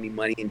making any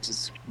money and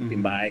just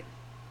scraping by,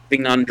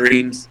 being on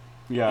dreams.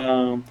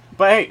 Yeah.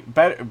 But hey,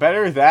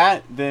 better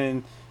that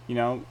than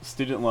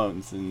student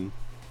loans and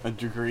a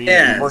degree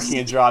and working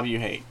a job you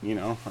hate.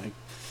 Like.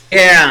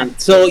 Yeah.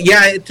 So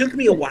it took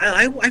me a while.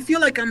 I feel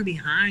like I'm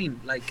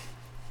behind like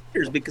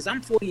years because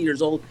I'm 40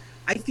 years old.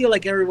 I feel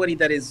like everybody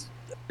that is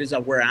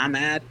where I'm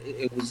at,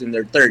 it was in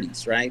their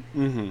 30s, right?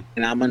 And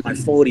I'm in my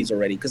 40s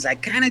already because I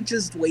kind of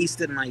just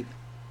wasted my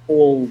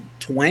whole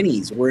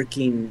 20s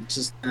working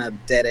just a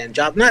dead end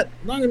job. Don't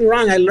get me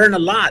wrong, I learned a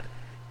lot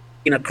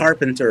being a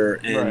carpenter,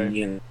 and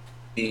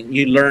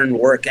you learn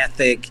work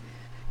ethic.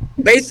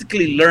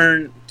 Basically,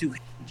 learn to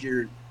hate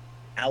your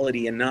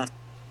reality enough.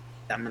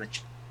 I'm gonna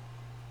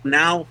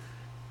now,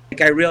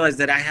 like, I realize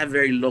that I have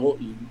very low,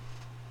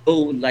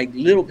 like,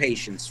 little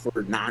patience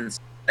for nonsense.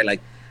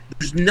 Like,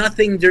 there's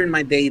nothing during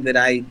my day that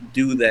I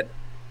do that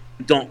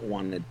I don't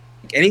want to do.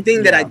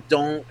 Anything that I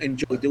don't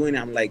enjoy doing,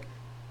 I'm like,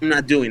 I'm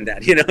not doing that.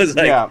 It's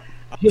like,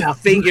 I'll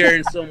figure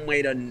in some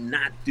way to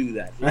not do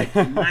that. Like,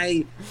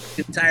 my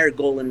entire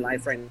goal in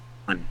life right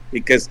now,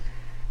 because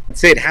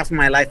that's it. Half of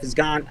my life is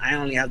gone. I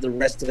only have the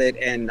rest of it,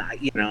 and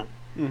the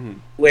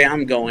way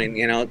I'm going,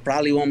 it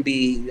probably won't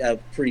be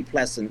pretty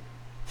pleasant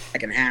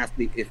second half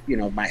if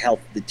my health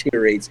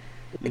deteriorates,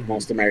 like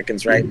most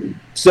Americans, right?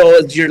 So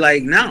you're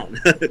like, no.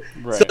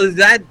 So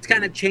that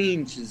kind of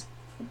changes,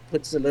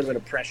 puts a little bit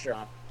of pressure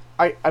on.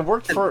 I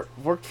worked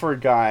for a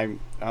guy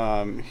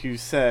who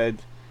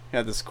said, he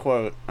had this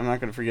quote, I'm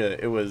not going to forget it.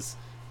 It was,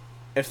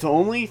 if the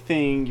only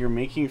thing you're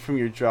making from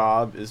your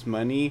job is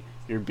money,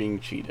 you're being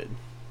cheated.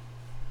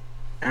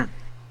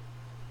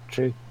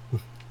 True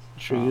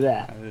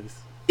that.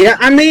 Yeah,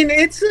 I mean,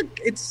 it's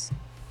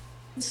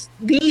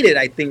needed,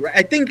 I think. Right?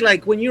 I think,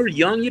 like, when you're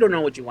young, you don't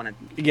know what you want to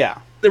do. Yeah.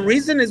 The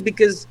reason is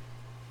because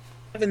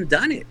you haven't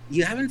done it.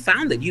 You haven't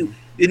found it. You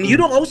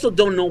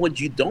don't know what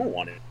you don't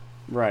want to do.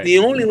 Right. The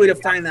only way to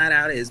find that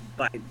out is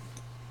by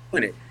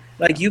doing it.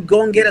 Like, you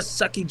go and get a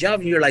sucky job,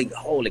 and you're like,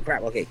 holy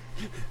crap, okay,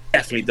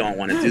 definitely don't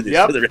want to do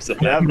this for the rest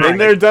of my life. Been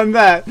there, done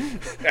that.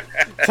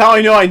 That's how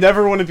I know I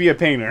never want to be a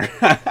painter.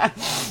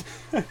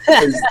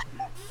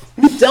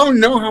 You don't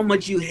know how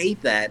much you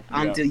hate that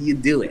until you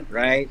do it,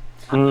 right?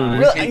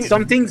 And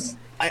some things,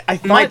 you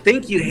might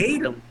think you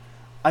hate them.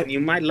 You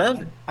might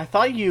love it. I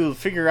thought you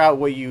figure out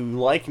what you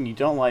like and you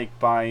don't like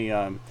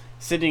by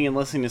sitting and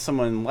listening to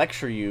someone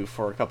lecture you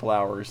for a couple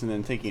hours and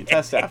then taking a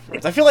test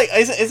afterwards. I feel like,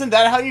 isn't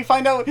that how you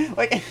find out?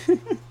 Like,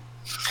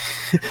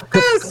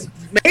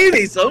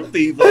 maybe some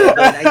people, but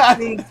I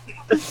think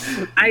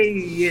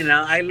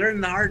I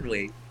learned the hard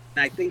way.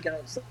 And I think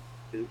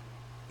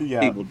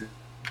people do.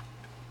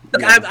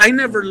 Look, I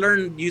never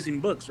learned using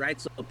books, right?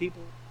 So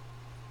people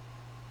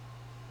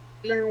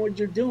learn what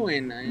you're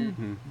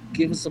doing.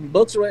 Give us some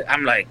books.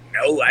 I'm like,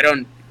 no, I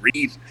don't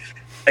read.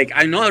 Like,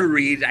 I know how to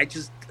read. I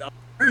just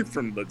learn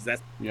from books.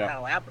 That's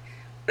how it happened.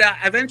 But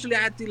eventually,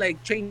 I had to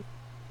change.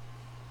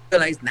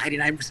 Realize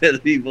 99%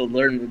 of people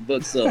learn with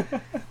books. So,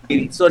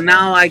 so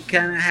now I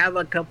kind of have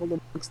a couple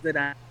of books that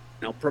I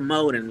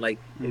promote, and if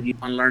you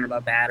want to learn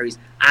about batteries,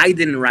 I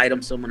didn't write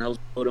them. Someone else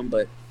wrote them,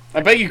 but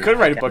I bet you could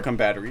write a book on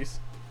batteries.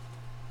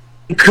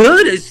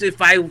 Could,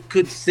 if I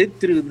could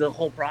sit through the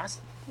whole process.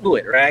 do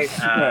it, right?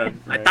 I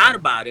Right. thought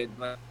about it,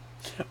 but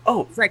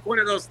Oh. it's like one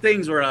of those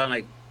things where I'm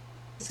like,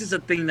 this is a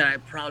thing that I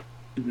probably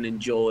wouldn't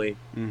enjoy.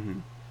 Mm-hmm.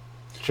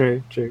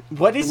 True.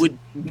 What It is would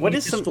what be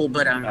is some useful,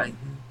 but I'm like,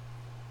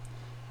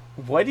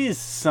 what is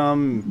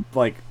some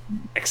like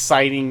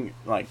exciting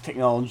like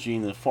technology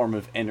in the form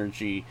of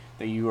energy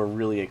that you are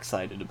really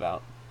excited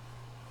about?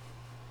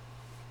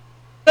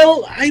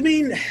 well, I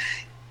mean,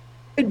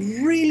 I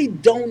really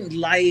don't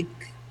like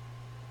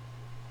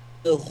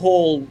the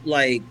whole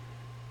like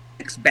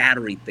X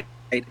battery thing,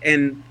 right?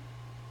 And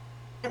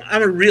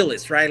I'm a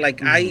realist, right? Like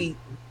I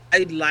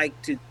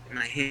like to get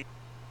my hand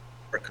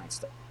work on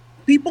stuff.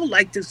 People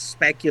like to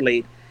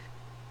speculate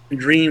and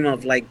dream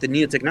of like the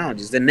new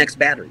technologies, the next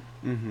battery.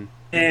 Mm-hmm.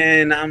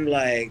 And I'm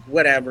like,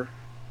 whatever.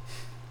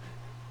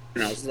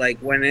 You know, it's like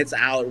when it's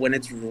out, when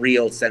it's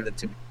real, send it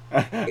to me.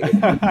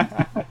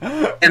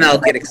 And I'll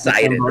get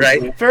excited,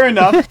 right? Fair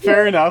enough.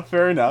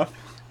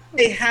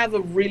 They have a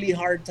really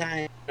hard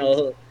time, you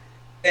know,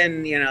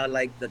 and you know,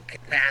 like the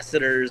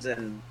capacitors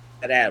and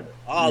whatever,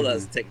 all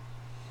those things.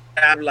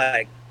 I'm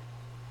like,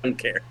 I don't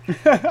care.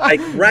 Like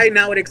right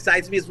now, what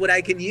excites me is what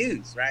I can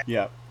use, right?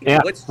 Yeah. Yeah,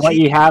 What's what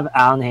cheap? you have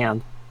on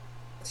hand.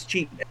 It's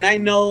cheap, and I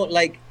know,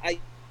 like I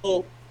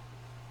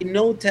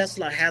know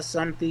Tesla has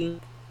something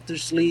up their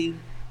sleeve.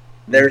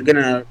 They're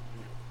gonna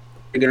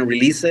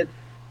release it.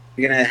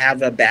 They're gonna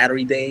have a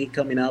battery day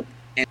coming up,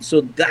 and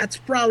so that's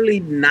probably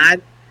not.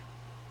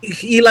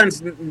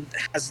 Elon's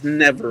has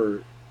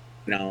never,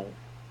 you know,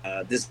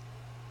 this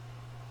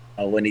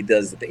when he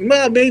does the thing.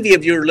 Well, maybe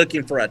if you're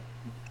looking for a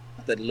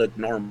that looked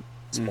normal,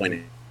 at this point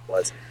it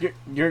was. You're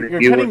You were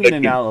cutting in and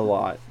looking- out a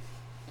lot.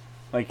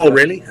 Like Oh,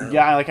 really?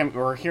 Yeah, like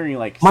we're hearing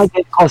like Might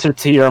get closer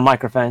to your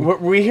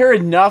microphone. we hear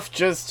enough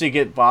just to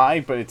get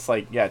by, but it's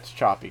like it's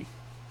choppy.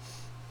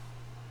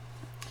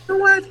 You know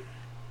what?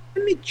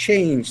 Let me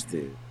change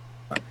this.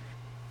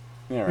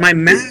 Yeah, right. My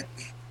Mac.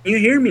 Can you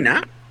hear me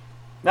now?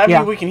 I mean,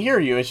 Yeah. we can hear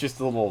you. It's just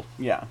a little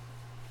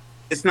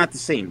It's not the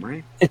same,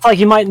 right? It's like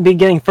you might be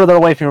getting further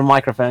away from your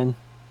microphone.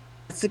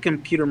 That's the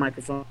computer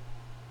microphone.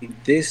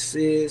 This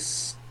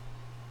is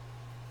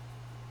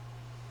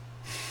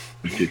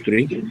 1, 2,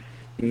 3. Can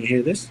you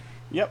hear this?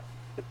 Yep.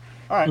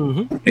 All right.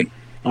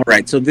 Mm-hmm. All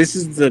right. So this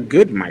is the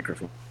good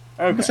microphone.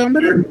 Okay. Sound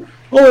better?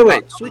 Oh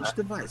wait. Switch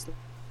device.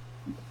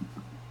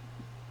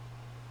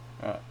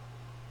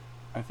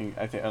 I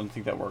don't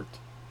think that worked.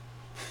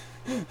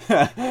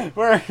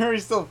 we're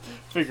still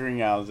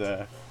figuring out.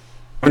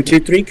 1, 2,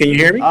 3. Can you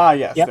hear me?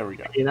 Yes, Yep. there we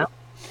go. You know?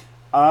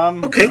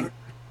 Okay. Does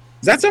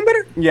that sound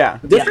better? Yeah.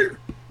 Different?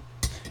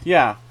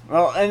 Yeah.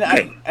 Well, and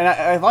Okay.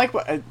 I like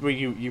what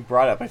you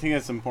brought up. I think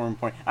that's an important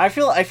point. I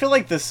feel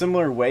like the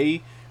similar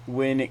way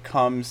when it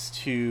comes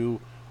to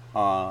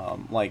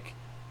like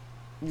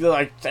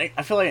I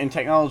feel like in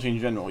technology in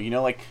general, you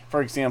know, like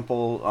for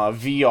example,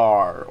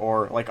 VR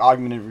or like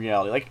augmented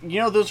reality, like you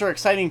know, those are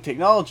exciting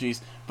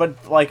technologies.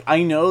 But like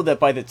I know that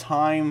by the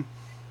time,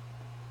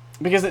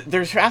 because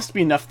there has to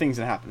be enough things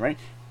that happen, right?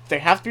 They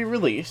have to be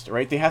released,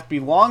 right? They have to be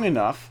long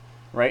enough,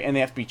 right? And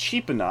they have to be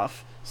cheap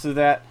enough so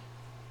that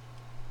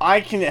I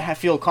can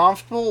feel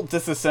comfortable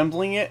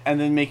disassembling it and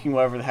then making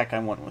whatever the heck I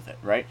want with it,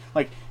 right?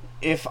 Like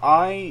if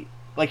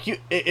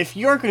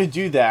you aren't going to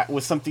do that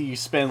with something you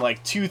spend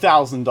like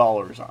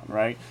 $2,000 on,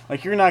 right?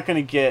 Like you're not going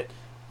to get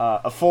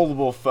a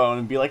foldable phone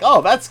and be like,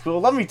 oh, that's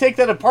cool. Let me take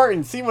that apart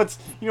and see what's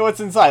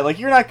inside. Like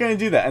you're not going to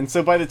do that. And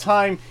so by the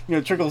time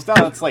it trickles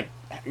down, it's like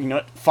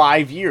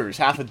 5 years,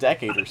 half a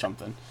decade or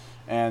something.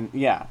 And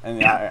yeah,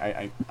 and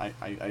I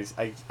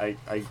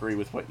agree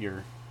with what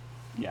you're.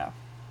 Yeah,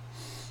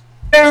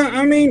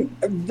 I mean,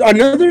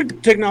 another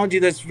technology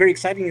that's very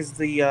exciting is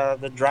the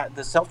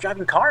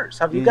self-driving cars.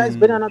 Have you guys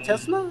been on a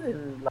Tesla?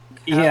 And, like,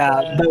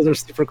 Yeah, those are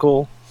super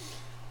cool.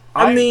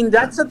 I mean,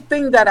 that's a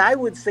thing that I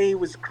would say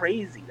was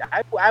crazy.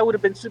 I would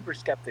have been super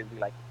skeptic. Be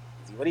like,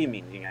 what do you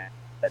mean?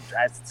 That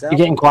drives itself? You're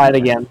getting quiet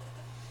again.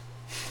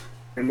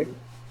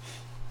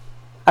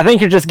 I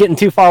think you're just getting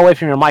too far away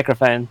from your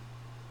microphone.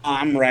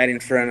 I'm right in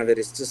front of it.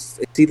 It's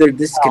either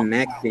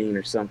disconnecting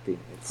or something.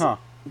 Huh.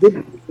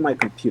 My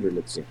computer,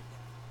 let's see.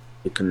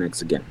 It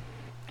connects again.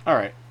 All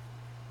right.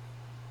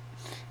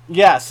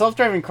 Yeah,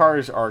 self-driving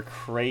cars are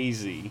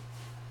crazy.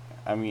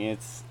 I mean,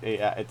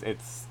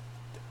 it's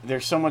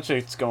there's so much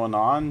that's going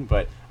on,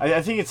 but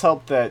I think it's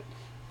helped that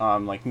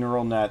like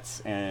neural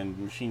nets and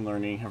machine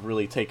learning have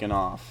really taken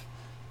off,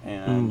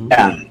 and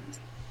Yeah.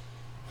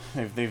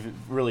 they've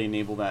really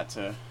enabled that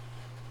to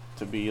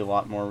be a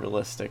lot more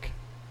realistic.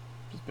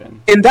 It's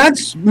been And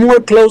that's more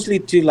closely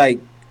to like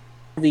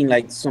having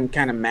like some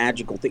kind of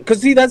magical thing.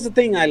 Because see, that's the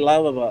thing I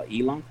love about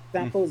Elon, for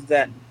example, is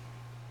that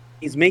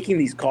he's making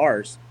these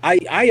cars.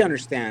 I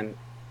understand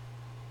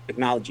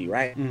technology,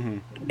 right? mm-hmm.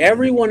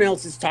 Everyone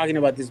else is talking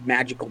about these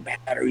magical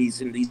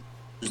batteries and these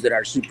that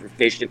are super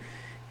efficient.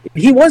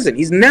 He wasn't.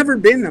 He's never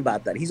been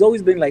about that. He's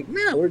always been like,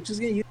 no, we're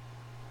just gonna use,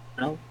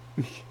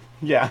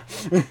 Yeah.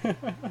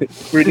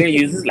 We're gonna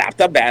use his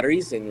laptop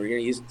batteries, and we're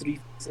gonna use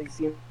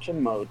 360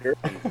 induction motor.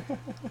 And,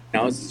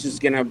 it's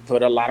just gonna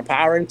put a lot of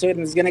power into it,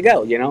 and it's gonna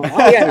go. Oh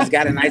yeah, it's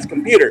got a nice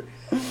computer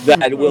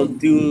that will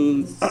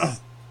do.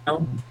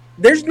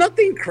 There's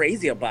nothing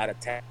crazy about a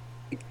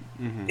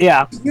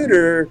Yeah.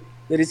 computer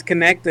that is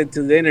connected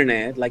to the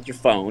internet, like your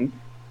phone.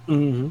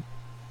 Mm-hmm.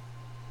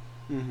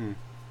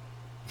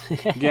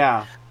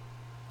 Yeah.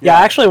 Yeah,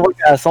 I actually work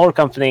at a solar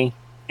company,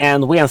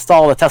 and we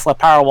install the Tesla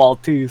Powerwall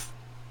 2s.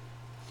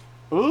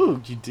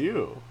 Ooh, you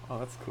do? Oh,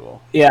 that's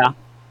cool. Yeah.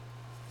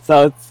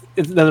 So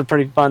those are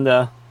pretty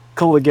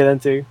cool to get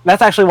into.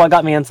 That's actually what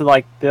got me into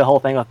the whole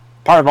thing.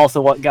 Part of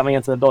also what got me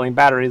into building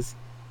batteries.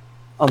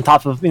 On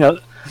top of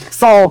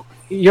saw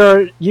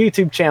your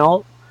YouTube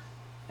channel,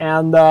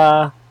 and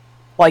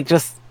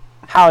just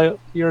how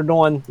you're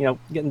doing,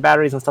 getting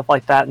batteries and stuff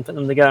like that, and putting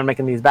them together and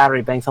making these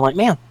battery banks. I'm like,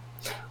 man,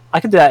 I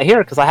could do that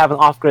here because I have an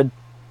off-grid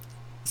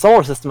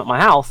solar system at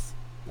my house.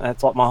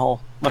 That's what my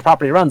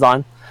property runs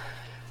on.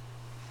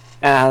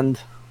 And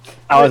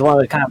I always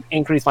wanted to kind of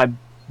increase my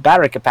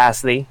battery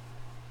capacity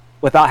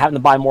without having to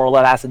buy more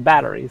lead-acid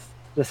batteries.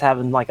 Just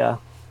having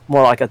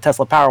more like a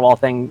Tesla Powerwall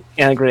thing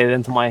integrated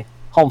into my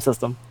home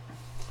system.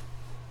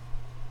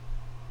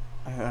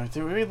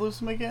 Did we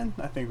lose him again?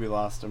 I think we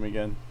lost him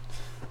again.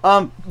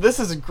 This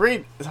is a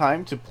great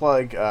time to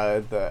plug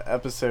the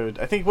episode.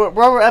 I think what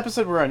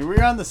episode we're on? Were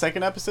we on the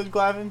second episode,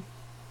 Glavin?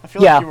 I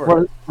feel like you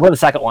were. We're the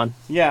second one.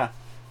 Yeah,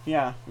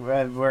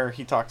 where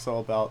he talks all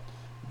about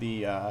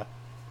the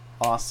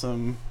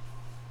awesome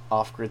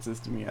off-grid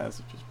system he has,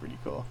 which is pretty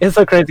cool. It's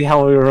so crazy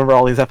how we remember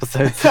all these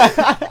episodes.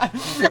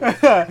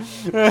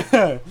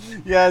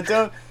 Yeah,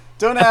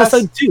 don't ask.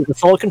 Episode 2, the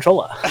solar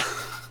controller.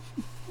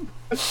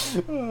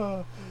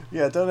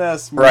 Yeah, don't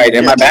ask me. Right,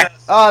 am I back?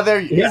 Oh, there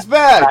he's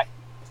back.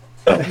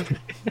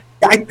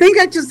 I think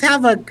I just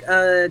have a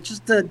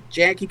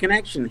janky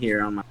connection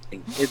here on my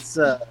thing. It's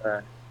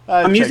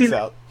I'm using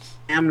the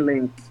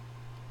Amlink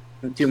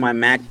to my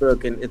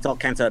MacBook, and it's all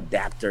kinds of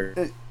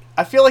adapter.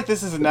 I feel like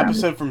this is an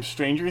episode from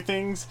Stranger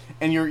Things,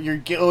 and you're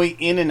going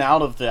in and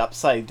out of the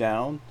upside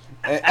down.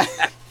 And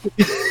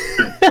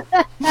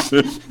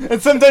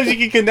sometimes you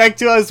can connect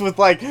to us with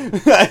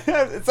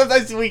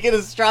sometimes we get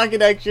a strong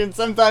connection,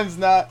 sometimes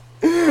not.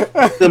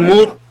 It's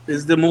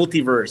the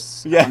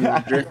multiverse. Yeah,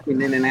 I'm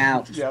drifting in and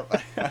out.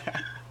 Yep.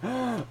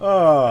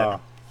 Oh.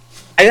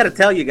 I gotta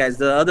tell you guys,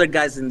 the other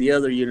guys in the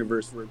other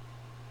universe were.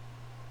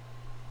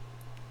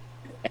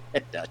 He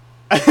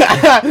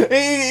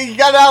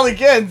got out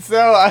again,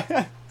 so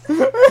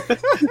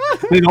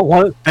They don't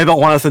want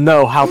us to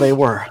know how they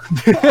were.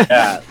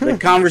 Yeah, the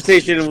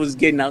conversation was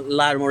getting a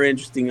lot more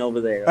interesting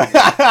over there.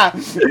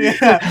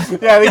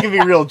 Yeah, they can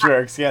be real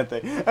jerks, can't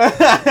they?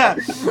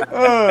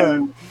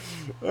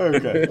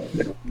 Okay.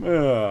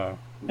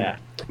 Yeah.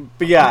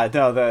 But yeah,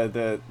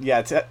 no,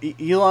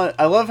 Elon.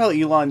 I love how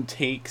Elon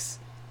takes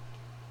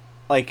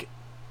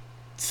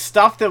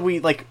stuff that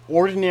we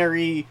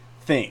ordinary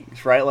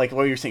things, right? Like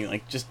what you're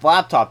saying, just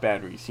laptop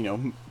batteries,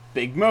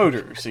 big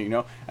motors,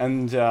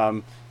 and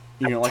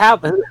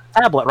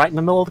tablet right in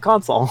the middle of the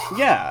console.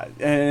 Yeah,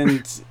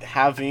 and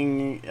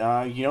having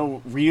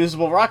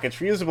reusable rockets.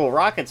 Reusable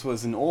rockets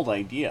was an old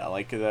idea.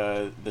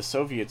 The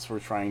Soviets were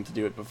trying to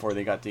do it before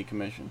they got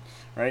decommissioned,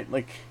 right?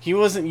 He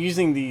wasn't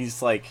using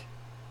these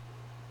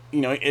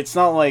it's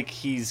not like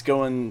he's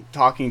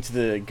talking to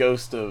the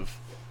ghost of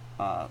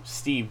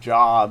Steve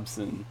Jobs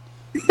and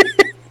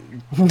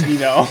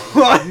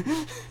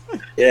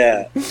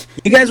Yeah.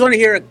 You guys want to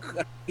hear a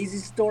crazy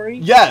story?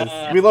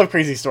 Yes, we love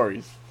crazy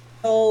stories.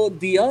 So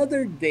the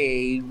other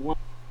day, one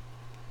of my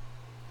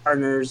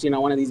partners,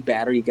 one of these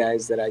battery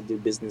guys that I do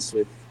business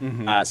with,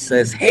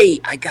 says, "Hey,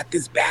 I got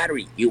this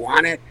battery. You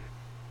want it?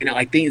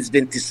 I think it's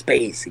been to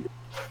space." He goes,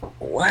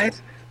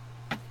 "What?"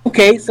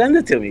 Okay, send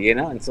it to me,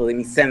 And so then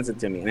he sends it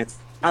to me, and it's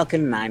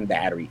Falcon 9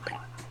 battery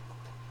pack,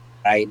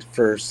 right?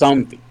 For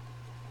something.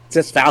 It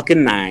says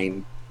Falcon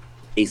 9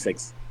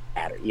 ASICs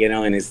battery,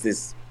 and it's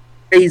this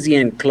crazy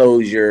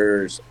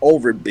enclosures,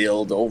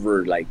 overbuilt,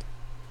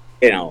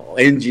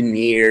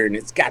 engineered, and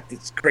it's got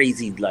this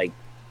crazy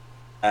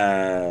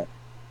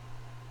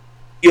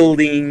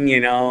shielding,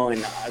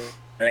 and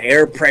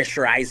air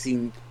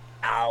pressurizing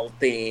valve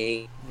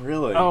thing.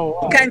 Really? Oh,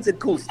 All kinds of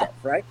cool stuff,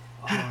 right?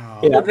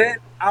 Wow. Yeah. So then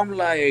I'm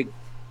like,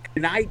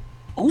 can I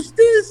post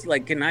this?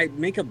 Can I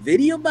make a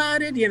video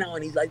about it?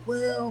 And he's like,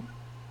 well,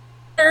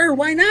 sure,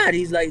 why not?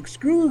 He's like,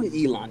 screw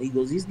Elon. He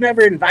goes, he's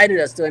never invited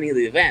us to any of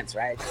the events,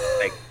 right?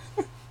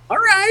 All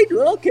right,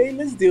 well, okay,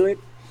 let's do it.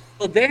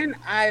 So then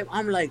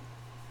I'm like,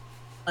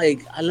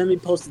 let me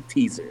post a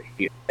teaser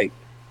here.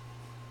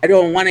 I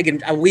don't want to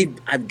get.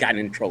 I've gotten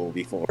in trouble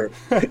before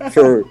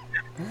for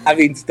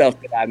having stuff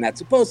that I'm not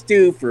supposed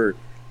to, for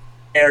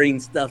airing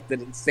stuff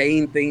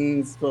saying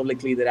things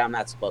publicly that I'm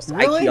not supposed to.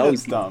 Really?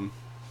 That's dumb.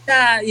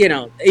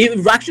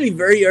 Actually,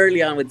 very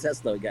early on with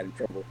Tesla, I got in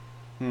trouble.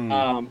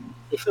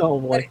 oh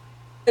boy.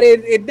 But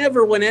it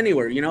never went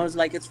anywhere. It's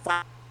it's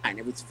fine.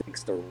 It was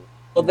fixed. So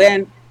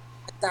then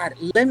I thought,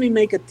 let me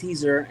make a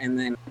teaser and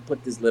then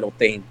put this little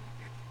thing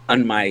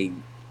on my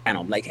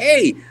channel. Like,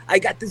 hey, I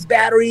got this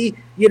battery,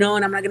 and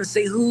I'm not gonna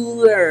say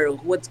who or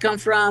what's come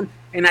from.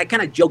 And I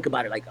kind of joke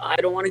about it, like, I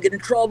don't want to get in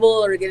trouble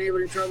or get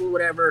anyone in trouble,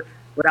 whatever.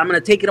 But I'm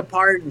gonna take it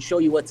apart and show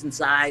you what's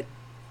inside.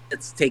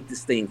 Let's take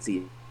this thing,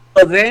 see.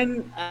 So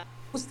then I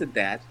posted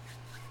that,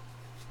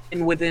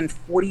 and within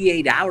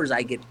 48 hours,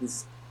 I get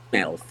this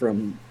email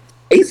from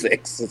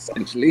SpaceX,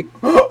 essentially.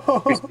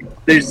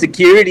 Their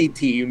security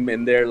team,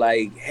 and they're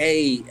like,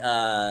 hey,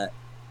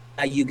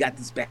 you got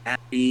this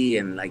battery,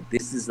 and like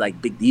this is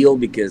like big deal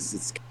because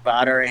it's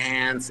out of our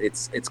hands.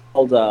 It's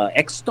called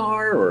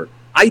X-Star or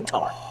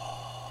ITAR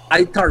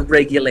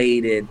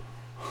regulated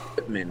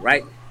equipment,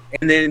 right?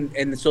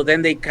 And so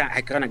then I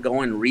kind of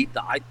go and read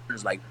the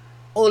ITARs, like,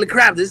 holy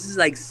crap, this is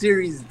like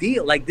serious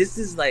deal. Like this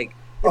is like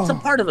it's a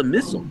part of a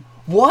missile.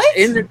 What?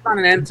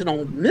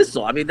 Intercontinental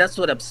missile. I mean, that's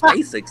what a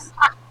SpaceX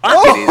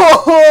rocket is.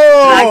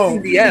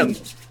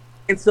 ICBM.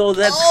 And so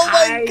that's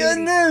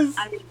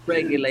highly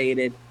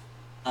regulated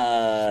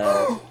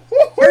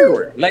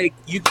hardware. Like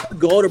you could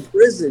go to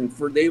prison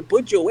they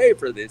put you away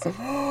for this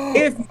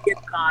if you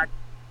get caught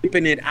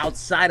keeping it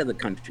outside of the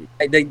country.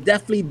 Like, they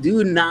definitely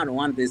do not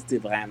want this to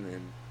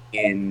happen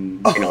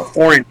in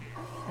foreign.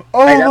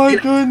 My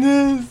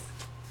goodness.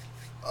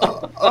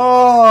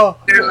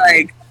 They're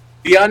like,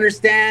 we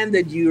understand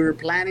that you're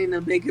planning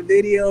to make a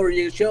video or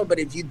your show, but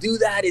if you do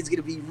that, it's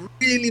gonna be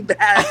really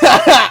bad.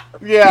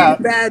 Yeah,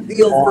 really bad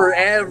deal for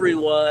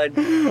everyone.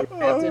 You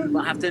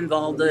have to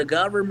involve the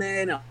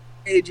government,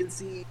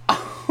 agency.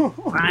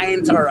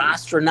 Fines are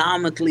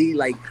astronomically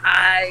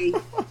high.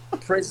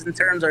 Prison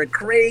terms are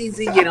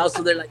crazy,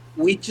 So they're like,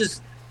 we're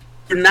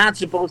not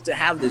supposed to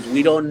have this.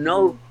 We don't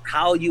know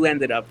how you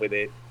ended up with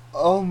it.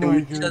 Oh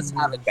my god! We just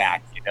have it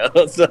back,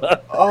 So,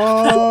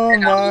 oh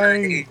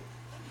my.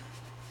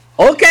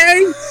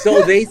 Okay,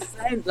 so they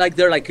said,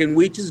 they're like, can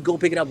we just go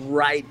pick it up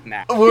right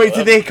now? Wait,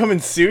 did they come in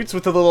suits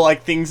with the little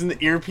things in the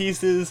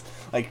earpieces,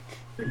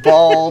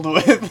 bald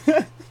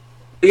with?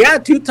 Yeah,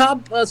 2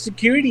 top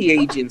security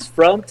agents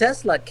from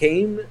Tesla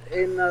came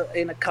in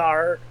a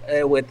car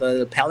with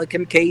a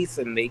Pelican case,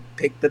 and they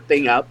picked the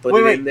thing up, put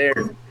it in there.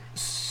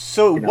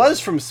 So it was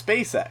from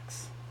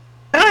SpaceX.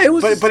 Yeah, it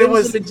was. But it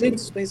was legit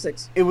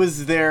SpaceX. It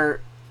was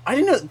their. I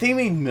didn't know they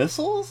made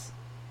missiles.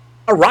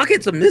 A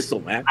rocket's a missile,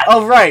 man.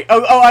 Oh right.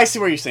 Oh, I see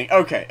what you're saying.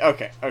 Okay.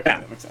 Yeah.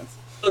 That makes sense.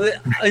 So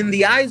in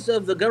the eyes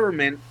of the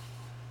government,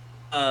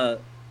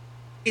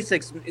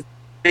 SpaceX is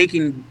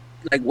making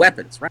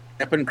weapons, right?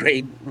 Weapon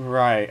grade,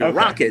 right?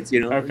 Rockets.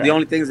 The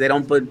only things they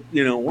don't put,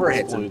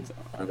 warheads on.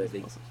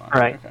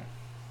 Right. Okay.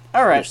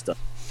 All right.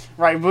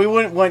 Right. We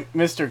wouldn't want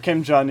Mr.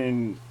 Kim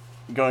Jong-un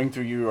going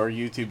through your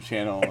YouTube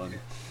channel. And...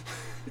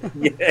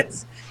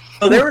 Yes.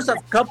 So there was a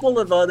couple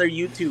of other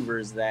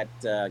YouTubers that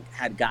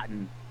had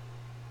gotten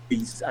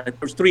these. There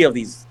was 3 of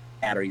these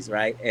batteries,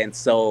 right? And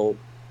so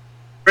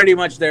pretty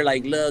much they're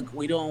like, look,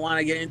 we don't want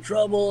to get in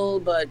trouble,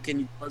 but can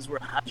you tell us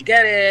how'd you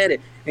get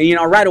it?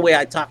 And right away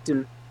I talked to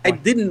him. I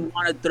didn't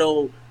want to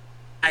throw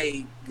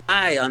my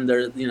guy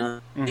under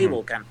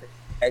table kind of thing.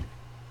 Right?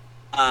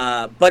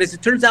 But as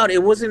it turns out,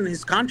 it wasn't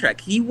his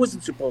contract. He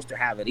wasn't supposed to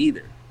have it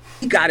either.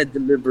 He got it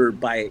delivered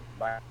by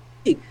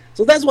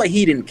so that's why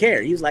he didn't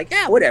care. He was like,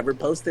 yeah, whatever,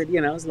 post it.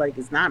 It's like,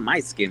 it's not my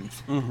skin.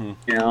 On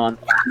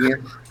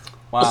here.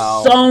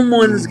 Wow.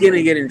 Someone's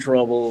gonna get in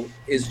trouble.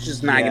 It's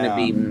just not gonna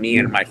be me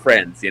and my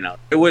friends. It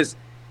was.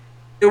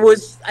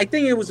 I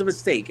think it was a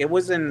mistake. It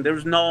wasn't. There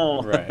was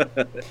no. Right.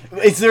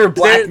 Is there a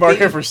black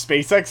market for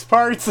SpaceX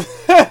parts?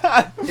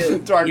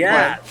 Dark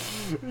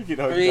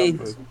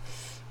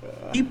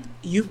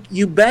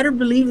you better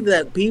believe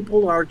that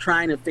people are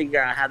trying to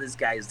figure out how this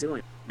guy is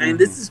doing. I mean,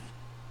 this is.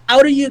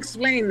 How do you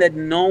explain that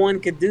no one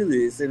could do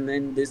this, and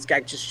then this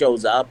guy just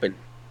shows up and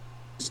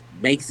just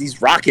makes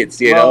these rockets,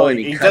 and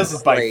he does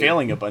it by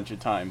failing a bunch of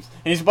times.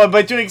 And he's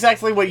by doing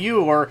exactly what you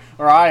or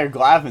I or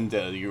Glavin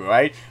did,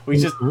 right? We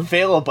just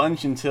fail a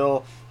bunch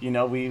until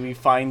we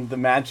find the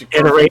magic.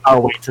 Iterate our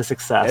way to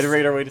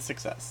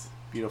success.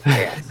 Beautiful.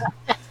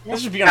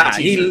 This should be on the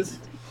t-shirts.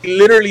 He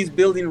literally is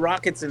building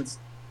rockets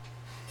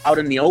out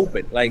in the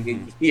open,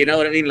 you know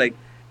what I mean? Like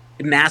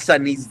NASA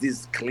needs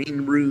this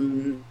clean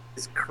room.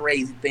 This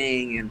crazy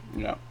thing, and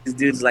this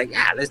dude's like,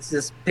 let's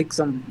just pick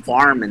some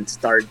farm and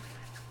start.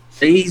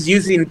 He's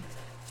using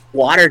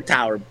water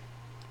tower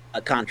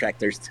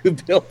contractors to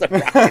build the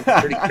rocket. It's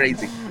pretty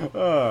crazy.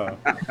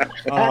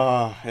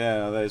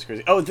 Yeah, that is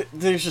crazy. Oh,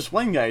 there's just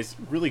one guy's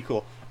really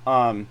cool.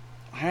 I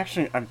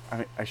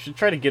should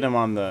try to get him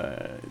on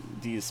the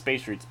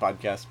Space Roots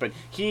podcast, but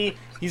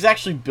he's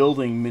actually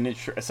building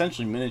miniature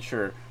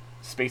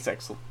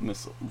SpaceX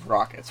missile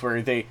rockets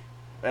where they.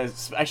 I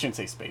shouldn't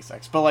say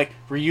SpaceX, but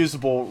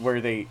reusable,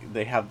 where they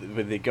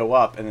go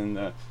up and then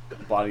the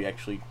body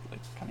actually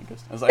kind of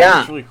goes. I was like,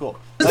 it's really cool.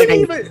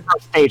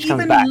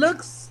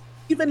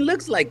 Even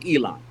looks like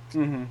Elon.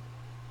 Mm-hmm.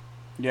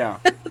 Yeah.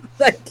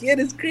 That kid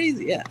is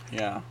crazy. Yeah.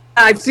 Yeah.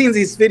 I've seen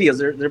these videos.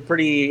 They're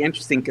pretty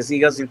interesting because he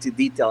goes into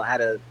detail how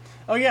to.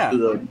 Oh yeah.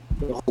 Do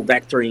the whole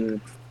vectoring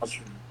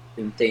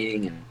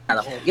thing and how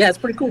the whole. Yeah, it's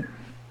pretty cool.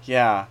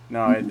 Yeah.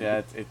 No,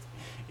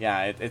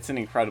 it's an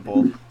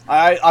incredible.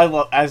 I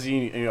love, as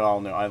you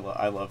all know,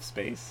 I love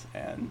space,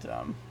 and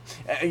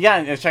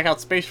and check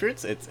out Space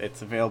Fruits.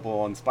 It's available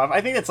on Spotify.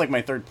 I think it's like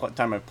my third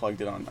time I've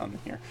plugged it on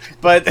here,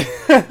 but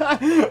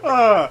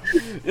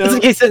Just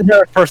in case you didn't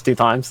hear it first 2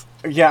 times.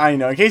 yeah, I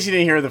know. In case you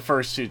didn't hear the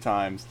first 2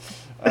 times,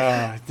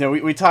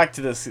 we talked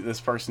to this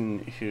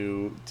person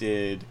who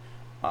did,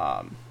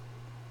 well,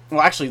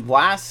 actually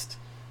last.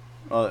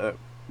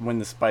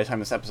 By the time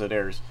this episode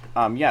airs,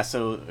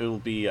 so it'll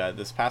be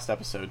this past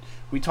episode.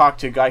 We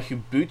talked to a guy who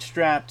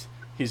bootstrapped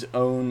his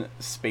own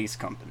space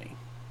company.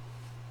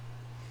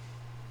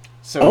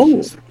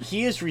 So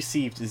he has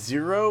received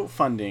 0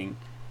 funding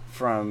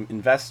from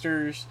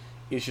investors.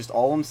 It's just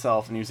all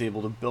himself, and he was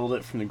able to build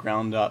it from the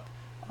ground up,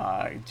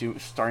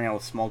 starting out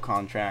with small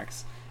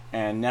contracts.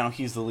 And now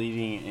he's the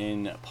leading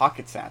in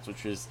PocketSats,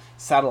 which is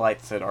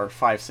satellites that are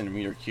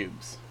 5-centimeter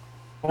cubes.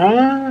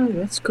 Ah,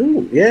 that's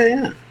cool.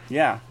 Yeah.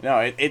 Yeah,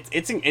 no,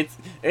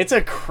 it's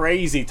a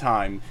crazy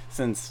time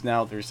since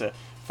now there's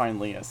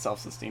finally a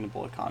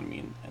self-sustainable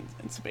economy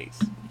in space,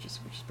 which is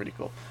pretty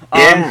cool.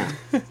 Yeah.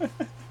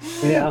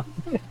 Yeah.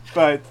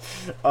 But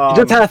you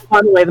just have to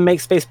find a way to make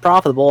space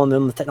profitable, and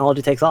then the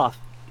technology takes off.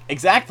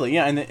 Exactly.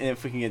 Yeah, and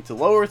if we can get to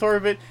low Earth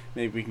orbit,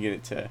 maybe we can get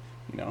it to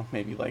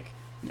maybe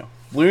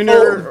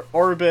lunar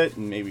orbit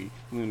and maybe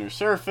lunar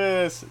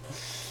surface.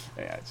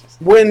 Yeah, it's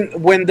just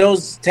when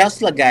those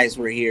Tesla guys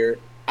were here,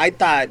 I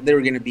thought they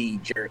were gonna be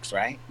jerks,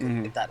 right?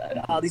 Mm-hmm.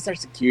 I thought, these are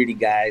security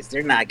guys.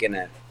 They're not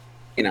gonna,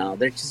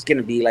 they're just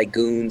gonna be like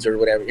goons or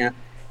whatever.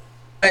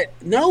 But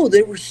no,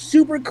 they were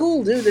super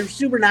cool, dude. They were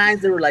super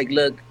nice. They were like,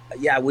 look,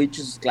 yeah, we're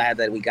just glad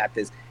that we got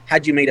this.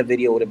 Had you made a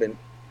video, it would have been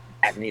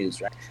bad news,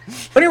 right?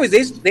 But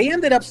anyways, they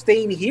ended up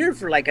staying here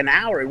for like an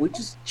hour, and we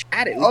just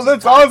chatted. We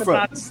that's talked awesome.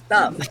 about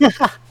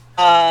stuff.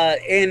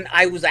 And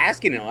I was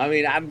asking him. I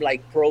mean, I'm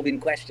like probing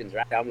questions,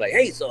 right? I'm like,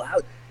 hey, so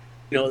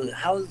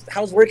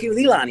how's working with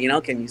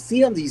Elon? Can you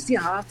see him? Do you see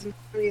how often?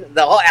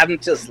 I'm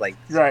just like,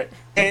 right.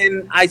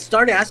 And I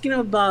started asking him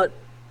about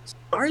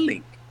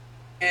Starlink,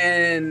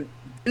 and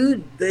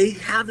dude, they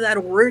have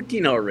that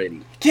working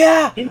already.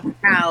 Yeah. In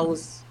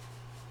house,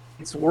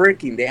 it's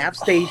working. They have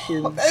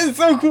stations. That is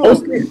so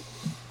cool.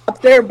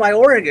 Up there by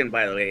Oregon,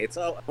 by the way. It's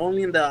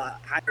only in the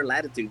higher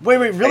latitude. Wait,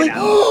 really? Right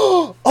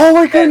now. Oh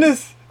my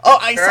goodness.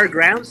 There are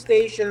ground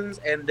stations,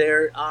 and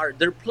they're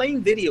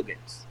playing video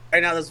games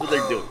right now. That's what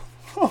they're doing.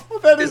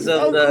 That is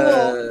so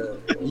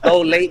cool.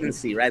 Low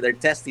latency, right? They're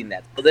testing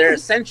that. So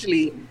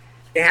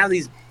they have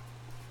these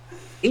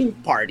game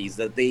parties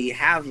that they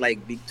have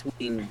like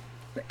between,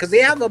 because they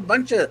have a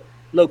bunch of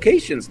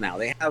locations now.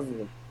 They have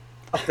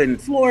stuff in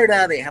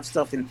Florida, they have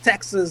stuff in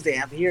Texas, they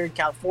have here in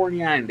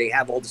California, and they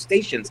have all the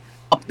stations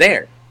up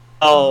there.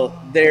 So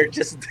they're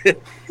just, and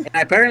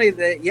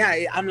apparently,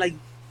 I'm like,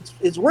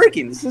 it's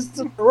working. The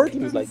system's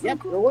working. It's like,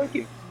 yep, they're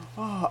working.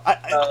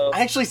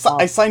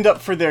 I signed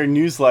up for their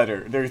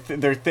newsletter,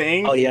 their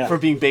thing for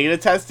being beta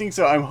testing.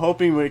 So I'm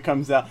hoping when it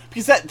comes out,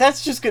 because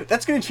that's just good.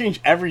 That's going to change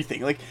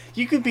everything. Like,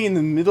 you could be in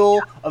the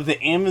middle of the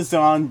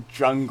Amazon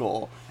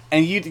jungle,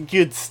 and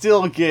you'd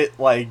still get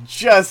like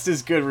just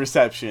as good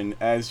reception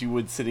as you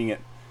would sitting at,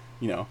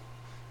 in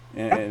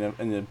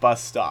a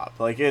bus stop.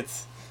 Like,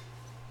 it's.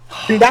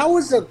 And that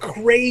was a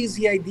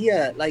crazy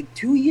idea like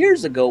 2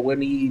 years ago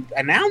when he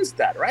announced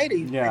that, right?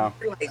 Yeah.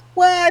 You're like,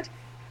 what?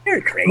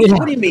 You're crazy. Yeah.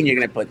 What do you mean you're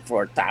going to put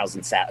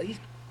 4,000 satellites?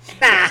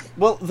 Nah.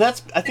 Well,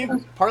 that's, I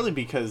think, partly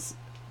because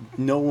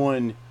no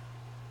one,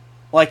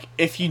 like,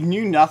 if you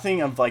knew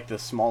nothing of, like, the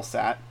small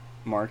sat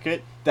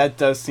market, that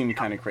does seem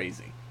kind of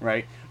crazy,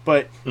 right?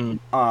 But,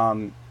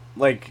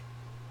 like,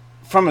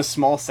 from a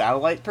small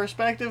satellite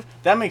perspective,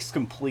 that makes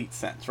complete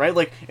sense, right?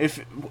 Like,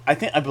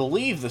 I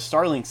believe the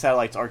Starlink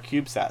satellites are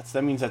CubeSats.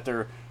 That means that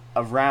they're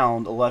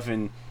around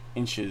 11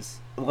 centimeters.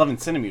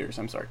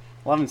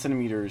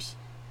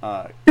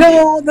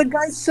 No, the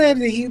guy said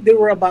they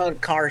were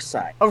about car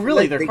size. Oh,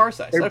 really? They're car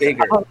size. They're okay.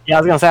 bigger. Yeah,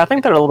 I was gonna say I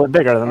think they're a little bit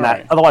bigger than that.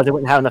 Right. Otherwise, they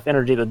wouldn't have enough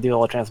energy to do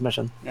all the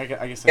transmission. I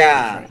guess.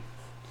 Yeah,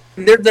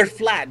 right. They're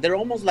flat. They're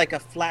almost like a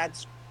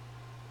flat.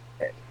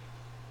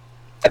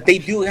 But they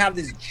do have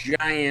this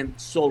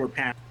giant solar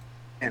panel,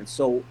 and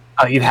so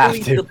you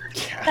have to.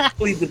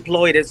 Fully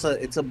deployed. It's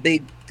a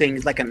big thing.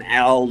 It's like an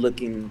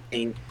L-looking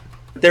thing.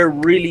 They're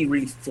really,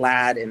 really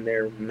flat, and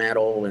they're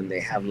metal, and they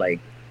have like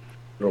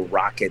little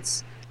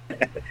rockets.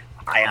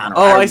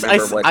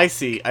 I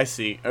see.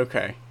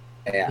 Okay.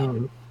 Yeah.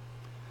 Mm-hmm.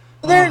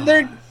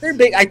 They're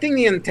big. I think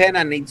the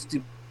antenna needs to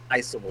be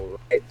isolable,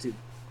 right?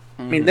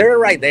 I mean, they're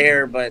right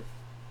there, but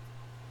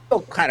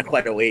still kind of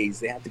quite a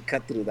ways. They have to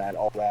cut through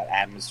all that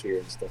atmosphere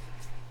and stuff.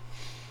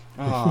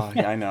 Oh,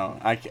 yeah, I know.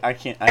 I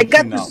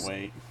cannot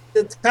wait.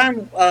 The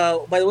time,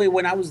 by the way,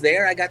 when I was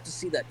there, I got to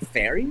see that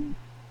fairing.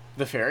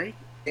 The ferry?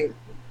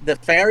 The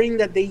fairing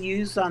that they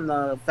use on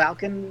the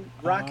Falcon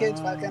rockets,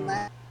 Falcon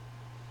 9.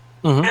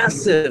 Mm-hmm.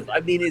 Massive. I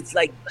mean, it's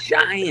like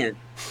giant.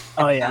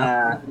 Oh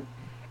yeah.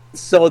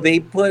 So they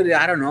put,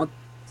 I don't know,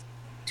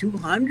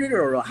 200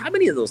 or how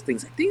many of those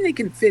things? I think they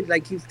can fit,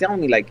 like he's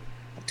telling me, like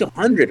up to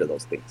 100 of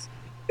those things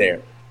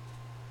there.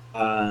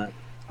 Oh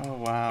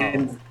wow.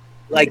 And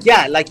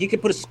like you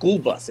could put a school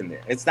bus in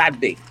there. It's that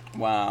big.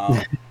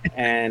 Wow.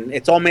 And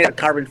it's all made of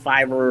carbon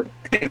fiber.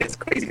 It's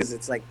crazy because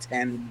it's like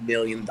 $10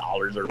 million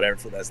or whatever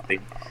for this thing.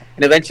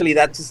 And eventually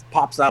that just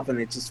pops up and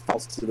it just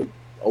falls to the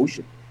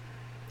ocean.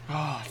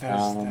 Oh, that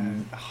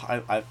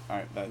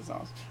is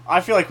awesome.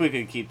 I feel like we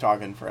could keep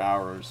talking for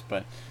hours,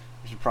 but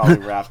we should probably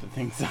wrap the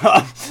things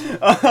up.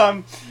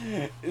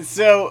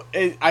 So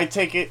I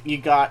take it you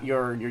got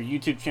your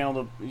YouTube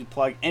channel to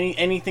plug.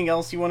 Anything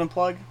else you want to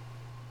plug?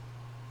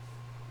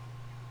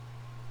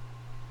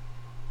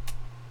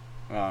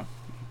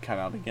 Cut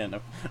out again.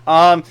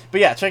 But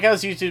yeah, check out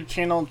his YouTube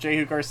channel,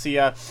 Jehu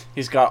Garcia.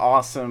 He's got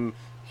awesome.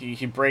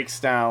 He breaks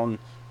down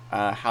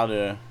how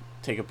to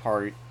take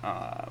apart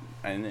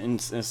and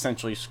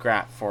essentially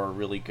scrap for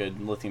really good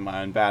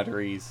lithium-ion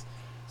batteries.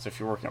 So if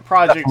you're working on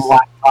projects,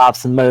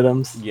 laptops and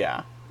modems.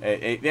 Yeah,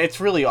 it's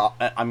really.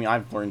 I mean,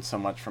 I've learned so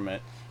much from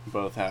it. We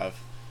both have.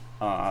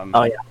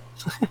 Oh yeah.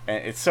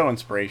 It's so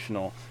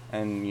inspirational,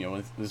 and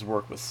with his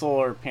work with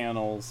solar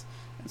panels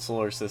and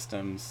solar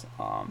systems.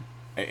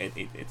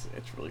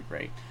 It's really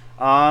great.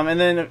 And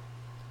then,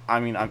 I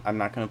mean, I'm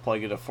not going to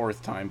plug it a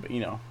fourth time, but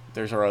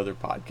there's our other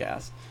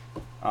podcast.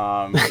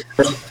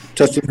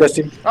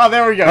 Testing. Oh,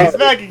 there we go. He's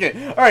back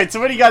again. All right. So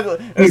what do you got?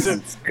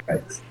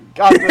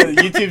 Got the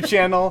YouTube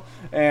channel,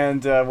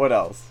 and what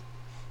else?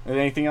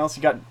 Anything else?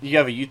 Do you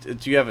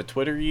have a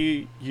Twitter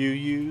you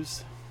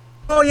use?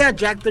 Oh yeah,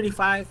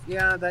 Jack35.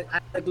 Yeah, I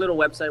have a little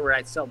website where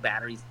I sell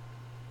batteries.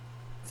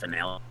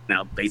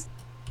 Based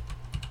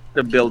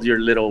to build your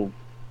little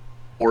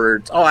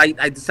boards. Oh, I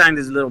designed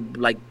this little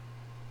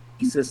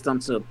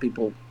system so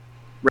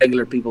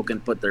regular people can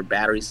put their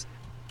batteries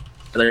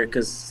there,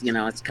 because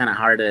it's kind of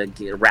hard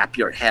to wrap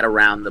your head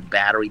around the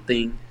battery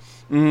thing.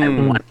 I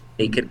want to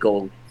make it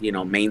go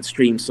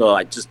mainstream, so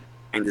I just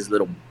designed this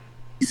little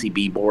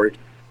PCB board.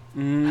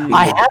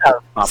 I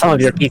have some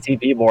of your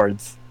PCB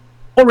boards.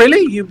 Oh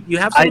really? You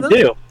have some? I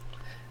do.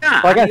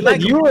 Yeah. Like I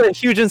said, you were a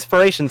huge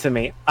inspiration to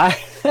me.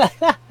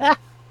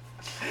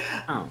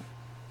 Oh.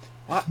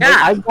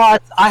 Yeah.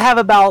 I have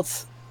about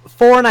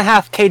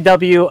 4.5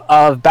 kW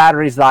of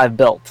batteries that I've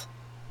built.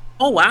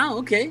 Oh wow!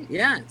 Okay,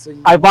 yeah. So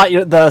I bought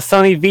you the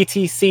Sony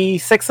VTC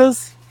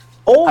 6s.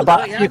 Oh, I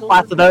bought a few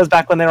flats of those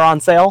back when they were on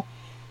sale.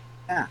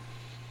 Yeah.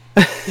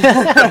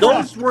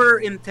 Those were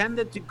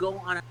intended to go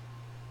on a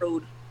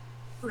road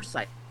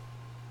motorcycle.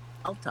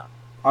 Alta.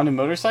 On a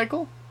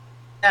motorcycle?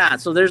 Yeah.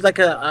 So there's like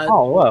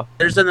whoa.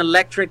 There's an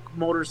electric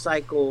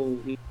motorcycle,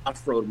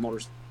 off-road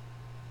motorcycle.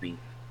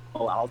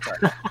 Oh,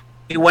 Alta.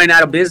 It went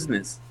out of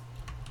business,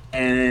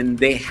 and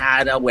they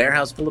had a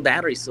warehouse full of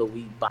batteries, so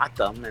we bought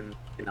them, and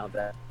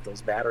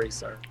those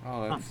batteries are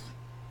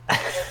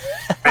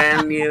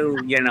brand new,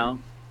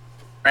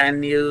 brand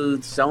new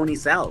Sony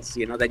cells,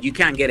 that you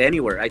can't get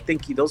anywhere. I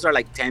think those are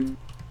like $10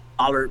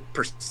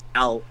 per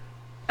cell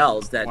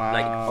cells that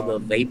like all the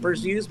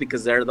vapors use,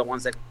 because they're the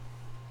ones that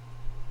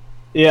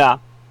are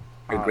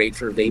great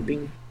for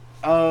vaping.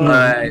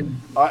 I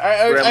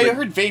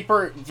heard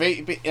vapor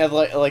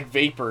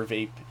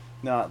vape.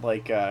 Not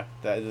like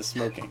the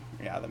smoking.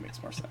 Yeah, that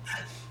makes more sense.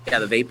 Yeah,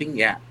 the vaping.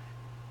 Yeah.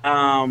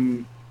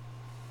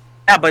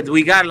 Yeah, but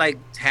we got like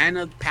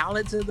 10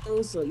 pallets of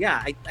those. So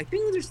yeah, I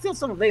think there's still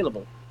some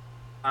available.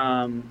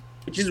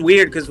 Which is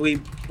weird because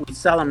we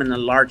sell them in the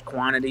large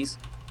quantities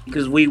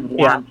because we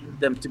want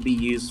them to be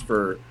used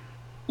for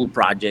cool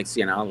projects,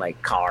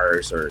 like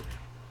cars or,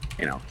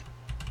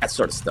 that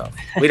sort of stuff.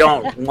 We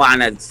don't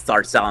want to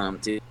start selling them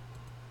to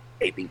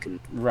vaping.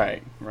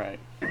 Right.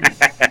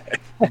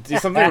 Do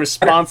something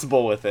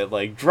responsible with it,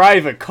 like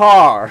drive a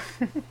car.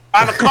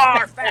 Drive a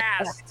car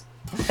fast.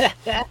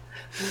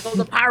 So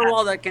the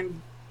Powerwall that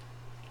can.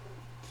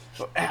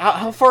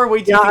 How far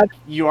away do you think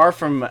you are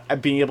from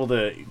being able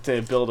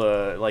to build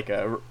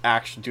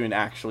do an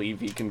actual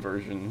EV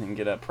conversion and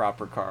get a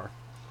proper car?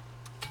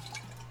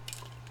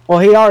 Well,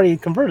 he already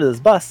converted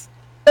his bus.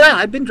 Yeah,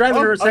 I've been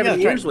driving for 7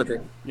 years with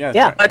it.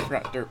 Yeah. But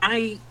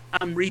I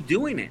am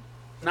redoing it.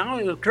 Now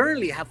I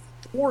currently have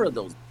 4 of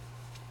those.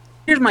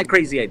 Here's my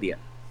crazy idea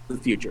for the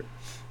future.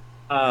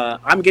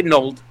 I'm getting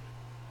old.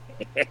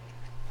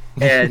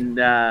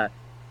 And I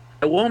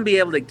won't be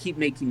able to keep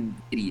making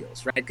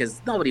videos, right?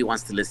 Because nobody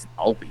wants to listen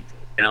to old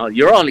people.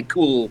 You're only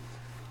cool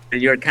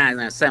and you're kind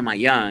of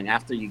semi-young.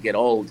 After you get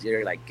old,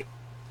 you're like...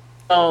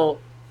 So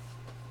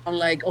I'm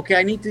like, okay,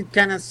 I need to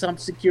kind of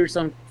secure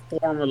some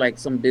form of like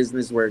some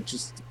business where it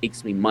just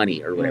makes me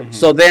money or whatever. Mm-hmm.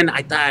 So then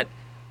I thought,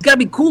 it's got to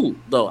be cool,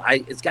 though.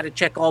 It's got to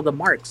check all the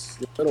marks,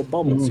 the little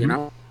bubbles,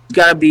 It's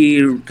got to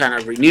be kind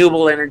of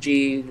renewable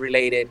energy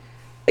related.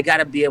 I got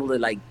to be able to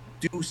like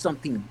do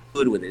something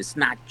good with it. It's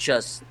not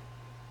just,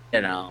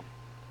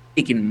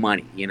 making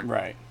money,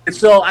 Right. And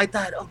so I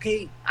thought,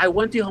 okay, I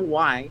went to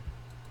Hawaii,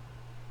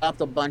 left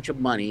a bunch of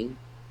money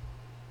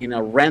in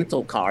a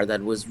rental car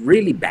that was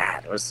really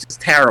bad. It was just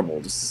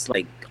terrible. Just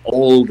like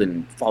old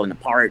and falling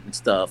apart and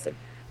stuff and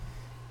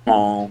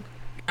small.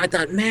 I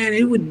thought, man,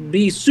 it would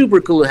be super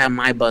cool to have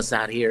my bus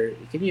out here.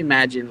 Can you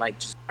imagine like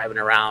just driving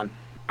around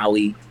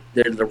Maui?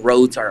 The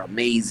roads are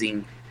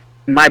amazing.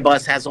 My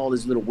bus has all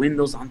these little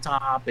windows on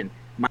top, and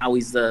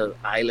Maui's the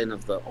island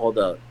of all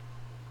the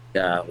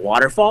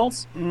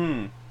waterfalls,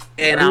 and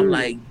I'm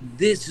like,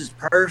 this is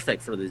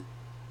perfect for this.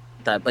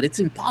 But it's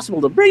impossible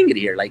to bring it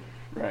here. Like,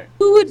 right.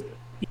 You'd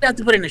have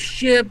to put in a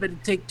ship.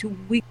 It'd take 2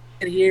 weeks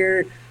to get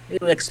here.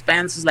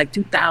 Expenses like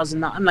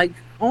 $2,000. I'm like,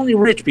 only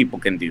rich people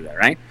can do that,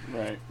 right?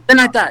 Right. Then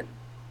I thought,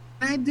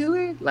 can I do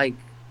it? Like,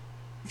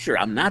 sure,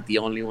 I'm not the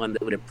only one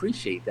that would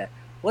appreciate that.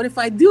 What if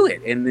I do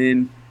it and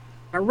then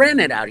I rent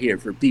it out here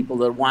for people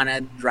that want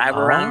to drive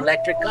around an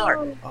electric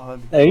car?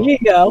 There you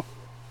go.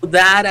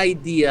 That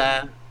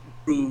idea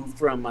grew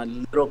from a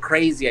little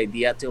crazy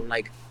idea to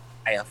like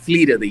a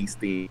fleet of these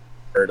things.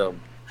 Heard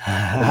them.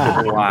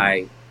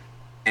 Why?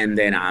 And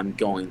then I'm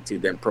going to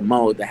then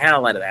promote the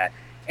hell out of that.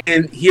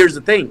 And here's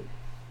the thing: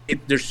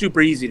 they're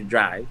super easy to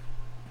drive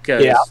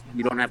because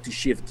you don't have to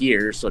shift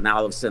gears. So now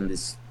all of a sudden,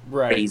 this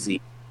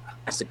crazy,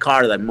 that's a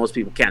car that most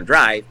people can't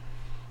drive.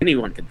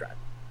 Anyone can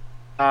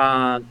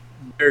drive.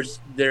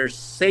 They're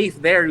safe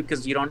there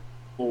because you don't.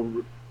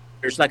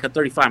 There's like a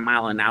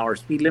 35-mile-an-hour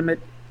speed limit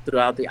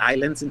throughout the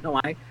islands in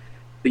Hawaii,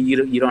 but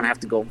you don't have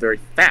to go very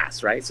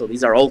fast, right? So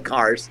these are old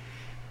cars.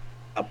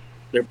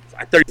 They're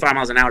at 35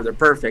 miles an hour. They're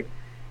perfect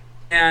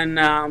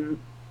and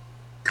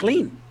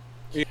clean.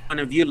 And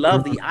if you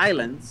love the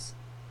islands,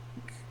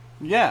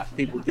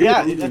 people do,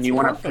 and you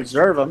want to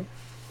preserve them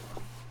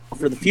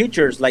for the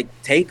future, is like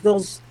take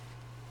those,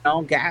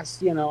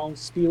 gas,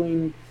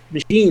 spewing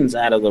machines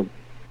out of the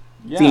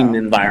theme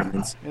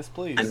environments. Yes,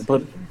 please. And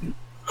put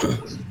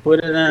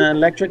an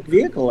electric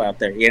vehicle out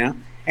there,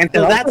 And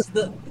so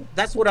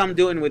that's what I'm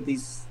doing with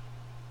this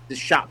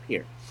shop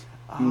here.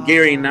 I'm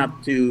gearing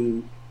up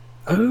to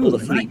build a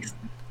fleet.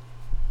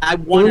 I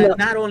want to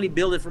not only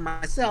build it for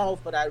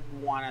myself, but I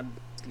want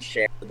to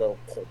share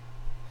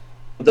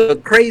the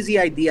crazy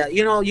idea.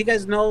 You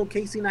guys know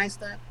Casey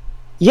Neistat?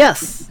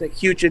 Yes. The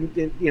huge,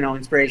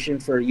 inspiration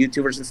for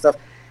YouTubers and stuff.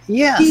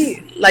 Yes.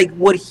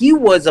 What he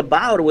was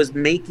about was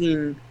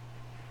making,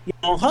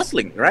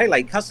 hustling, right?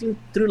 Like hustling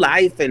through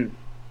life and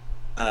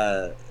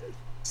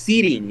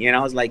seeding.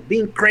 It's like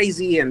being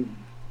crazy and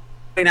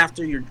going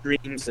after your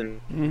dreams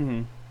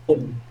and.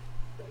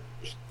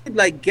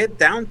 Get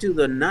down to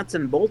the nuts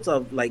and bolts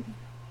of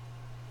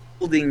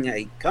building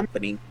a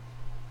company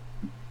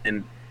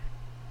and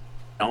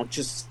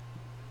just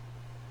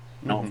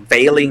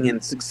failing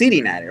and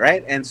succeeding at it,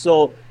 right? And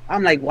so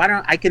I'm like, why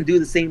don't I can do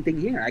the same thing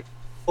here? I can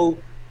know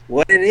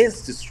what it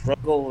is to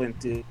struggle and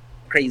to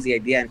crazy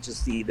idea and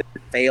just either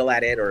fail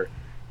at it or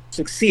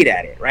succeed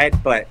at it, right?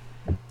 But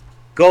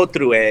go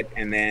through it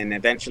and then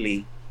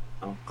eventually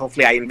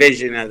hopefully I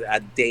envision a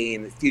day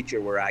in the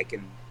future where I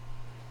can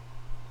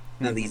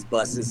these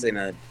buses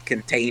in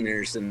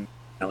containers and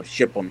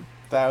ship them.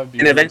 That would be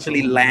and eventually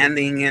cool.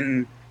 Landing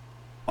in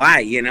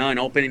Hawaii, and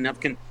opening up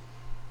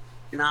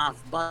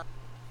but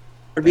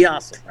would be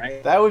awesome,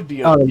 right? That would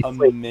be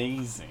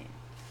amazing.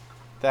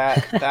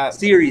 That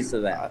series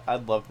of that.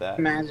 I'd love that.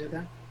 Imagine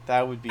that.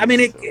 That would be. I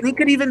mean, it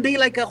could even be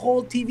like a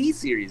whole TV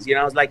series.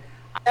 It's like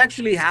I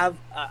actually have.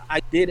 I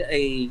did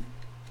a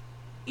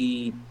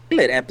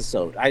pilot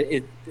episode.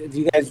 If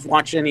you guys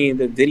watch any of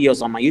the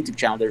videos on my YouTube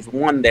channel, there's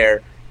one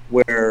there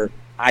where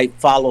I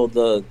follow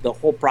the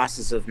whole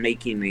process of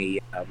making a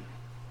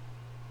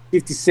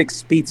 56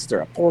 Speedster,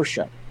 a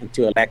Porsche,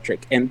 into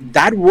electric, and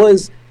that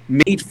was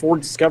made for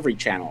Discovery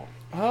Channel.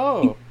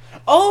 Oh,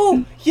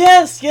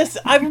 yes.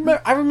 I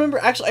remember.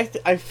 Actually,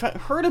 I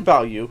heard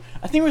about you.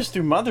 I think it was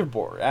through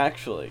Motherboard,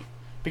 actually,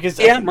 because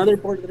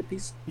Motherboard did a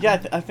piece.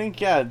 Yeah, I think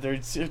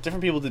there's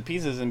different people did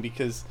pieces, and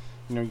because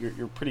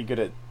you're pretty good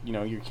at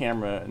your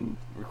camera and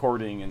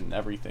recording and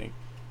everything.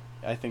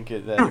 I think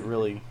it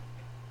really.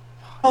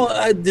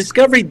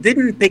 Discovery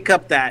didn't pick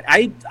up that.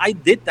 I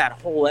did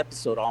that whole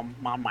episode on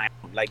my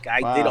own. Like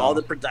I did all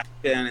the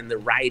production and the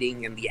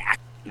writing and the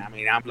acting. I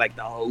mean, I'm like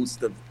the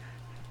host of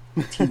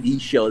a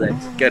TV show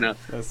that's gonna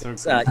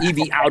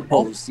EV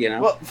Outpost.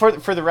 Well,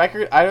 for the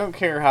record, I don't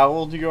care how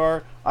old you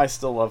are. I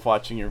still love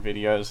watching your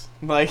videos.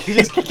 Like,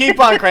 just keep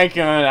on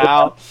cranking it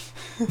out.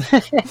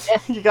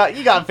 you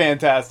got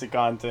fantastic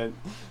content.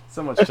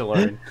 So much to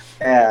learn.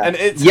 And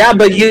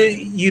but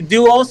you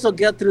do also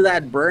get through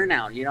that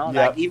burnout,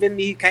 like even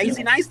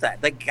Casey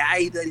Neistat, the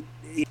guy that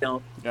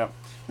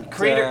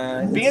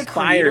creator, being a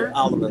creator,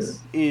 all of us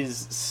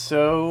is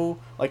so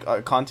like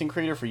a content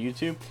creator for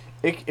YouTube.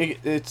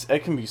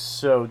 It can be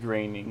so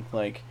draining.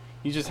 Like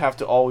you just have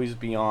to always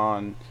be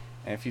on,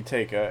 and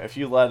if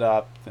you let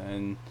up,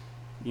 then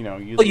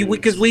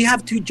because we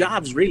have two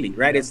jobs really,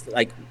 right? It's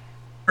like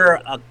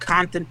you're a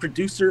content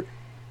producer,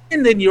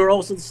 and then you're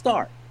also the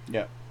star.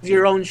 Yeah.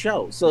 Your own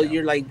show, so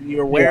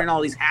you're wearing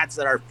all these hats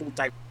that are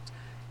full-time.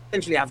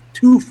 Essentially have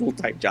two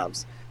full-time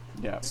jobs.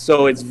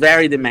 So it's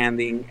very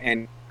demanding,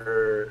 and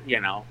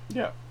not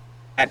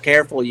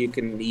careful, you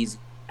can ease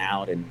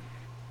out, and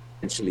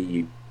eventually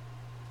you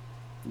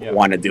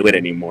want to do it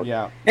anymore.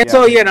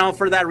 So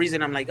for that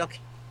reason, I'm like, okay.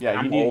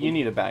 You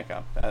need a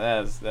backup.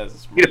 That's smart.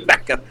 You need a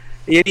backup.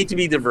 You need to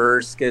be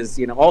diverse because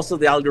also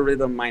the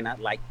algorithm might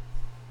not like.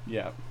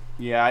 That's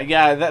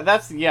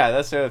the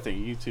other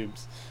thing.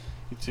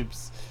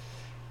 YouTube's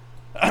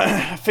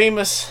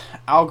famous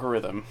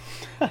algorithm.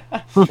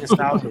 This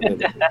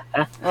algorithm.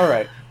 All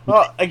right.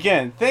 Well,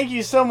 again, thank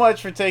you so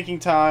much for taking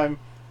time.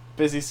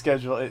 Busy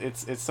schedule.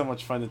 It's so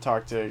much fun to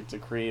talk to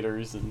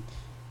creators, and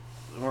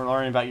we're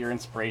learning about your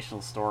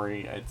inspirational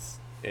story. It's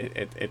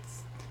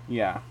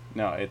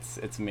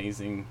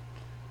amazing.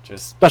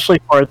 Just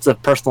Especially for it's a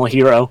personal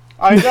hero.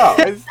 I know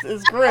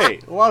it's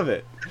great. Love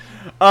it.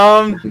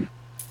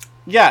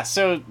 Yeah,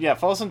 so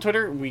follow us on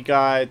Twitter. We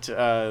got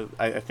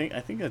I think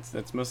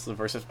that's most of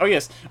our stuff. Oh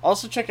yes,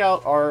 also check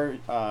out our you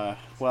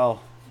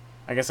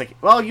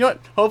know what?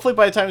 Hopefully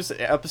by the time this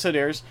episode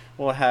airs,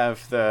 we'll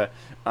have the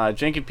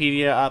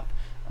Jenkipedia up.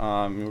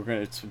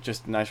 It's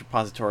just a nice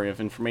repository of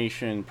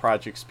information,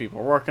 projects people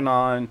are working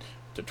on,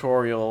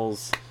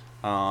 tutorials.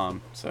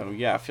 So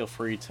yeah, feel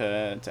free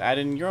to add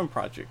in your own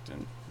project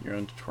and your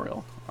own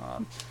tutorial.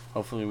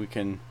 Hopefully we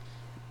can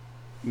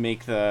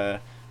make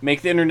the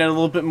internet a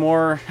little bit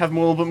more, have a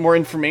little bit more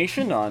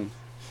information on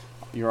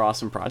your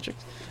awesome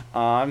project.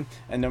 And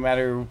no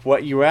matter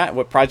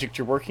what project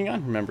you're working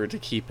on, remember to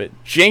keep it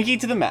janky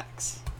to the max.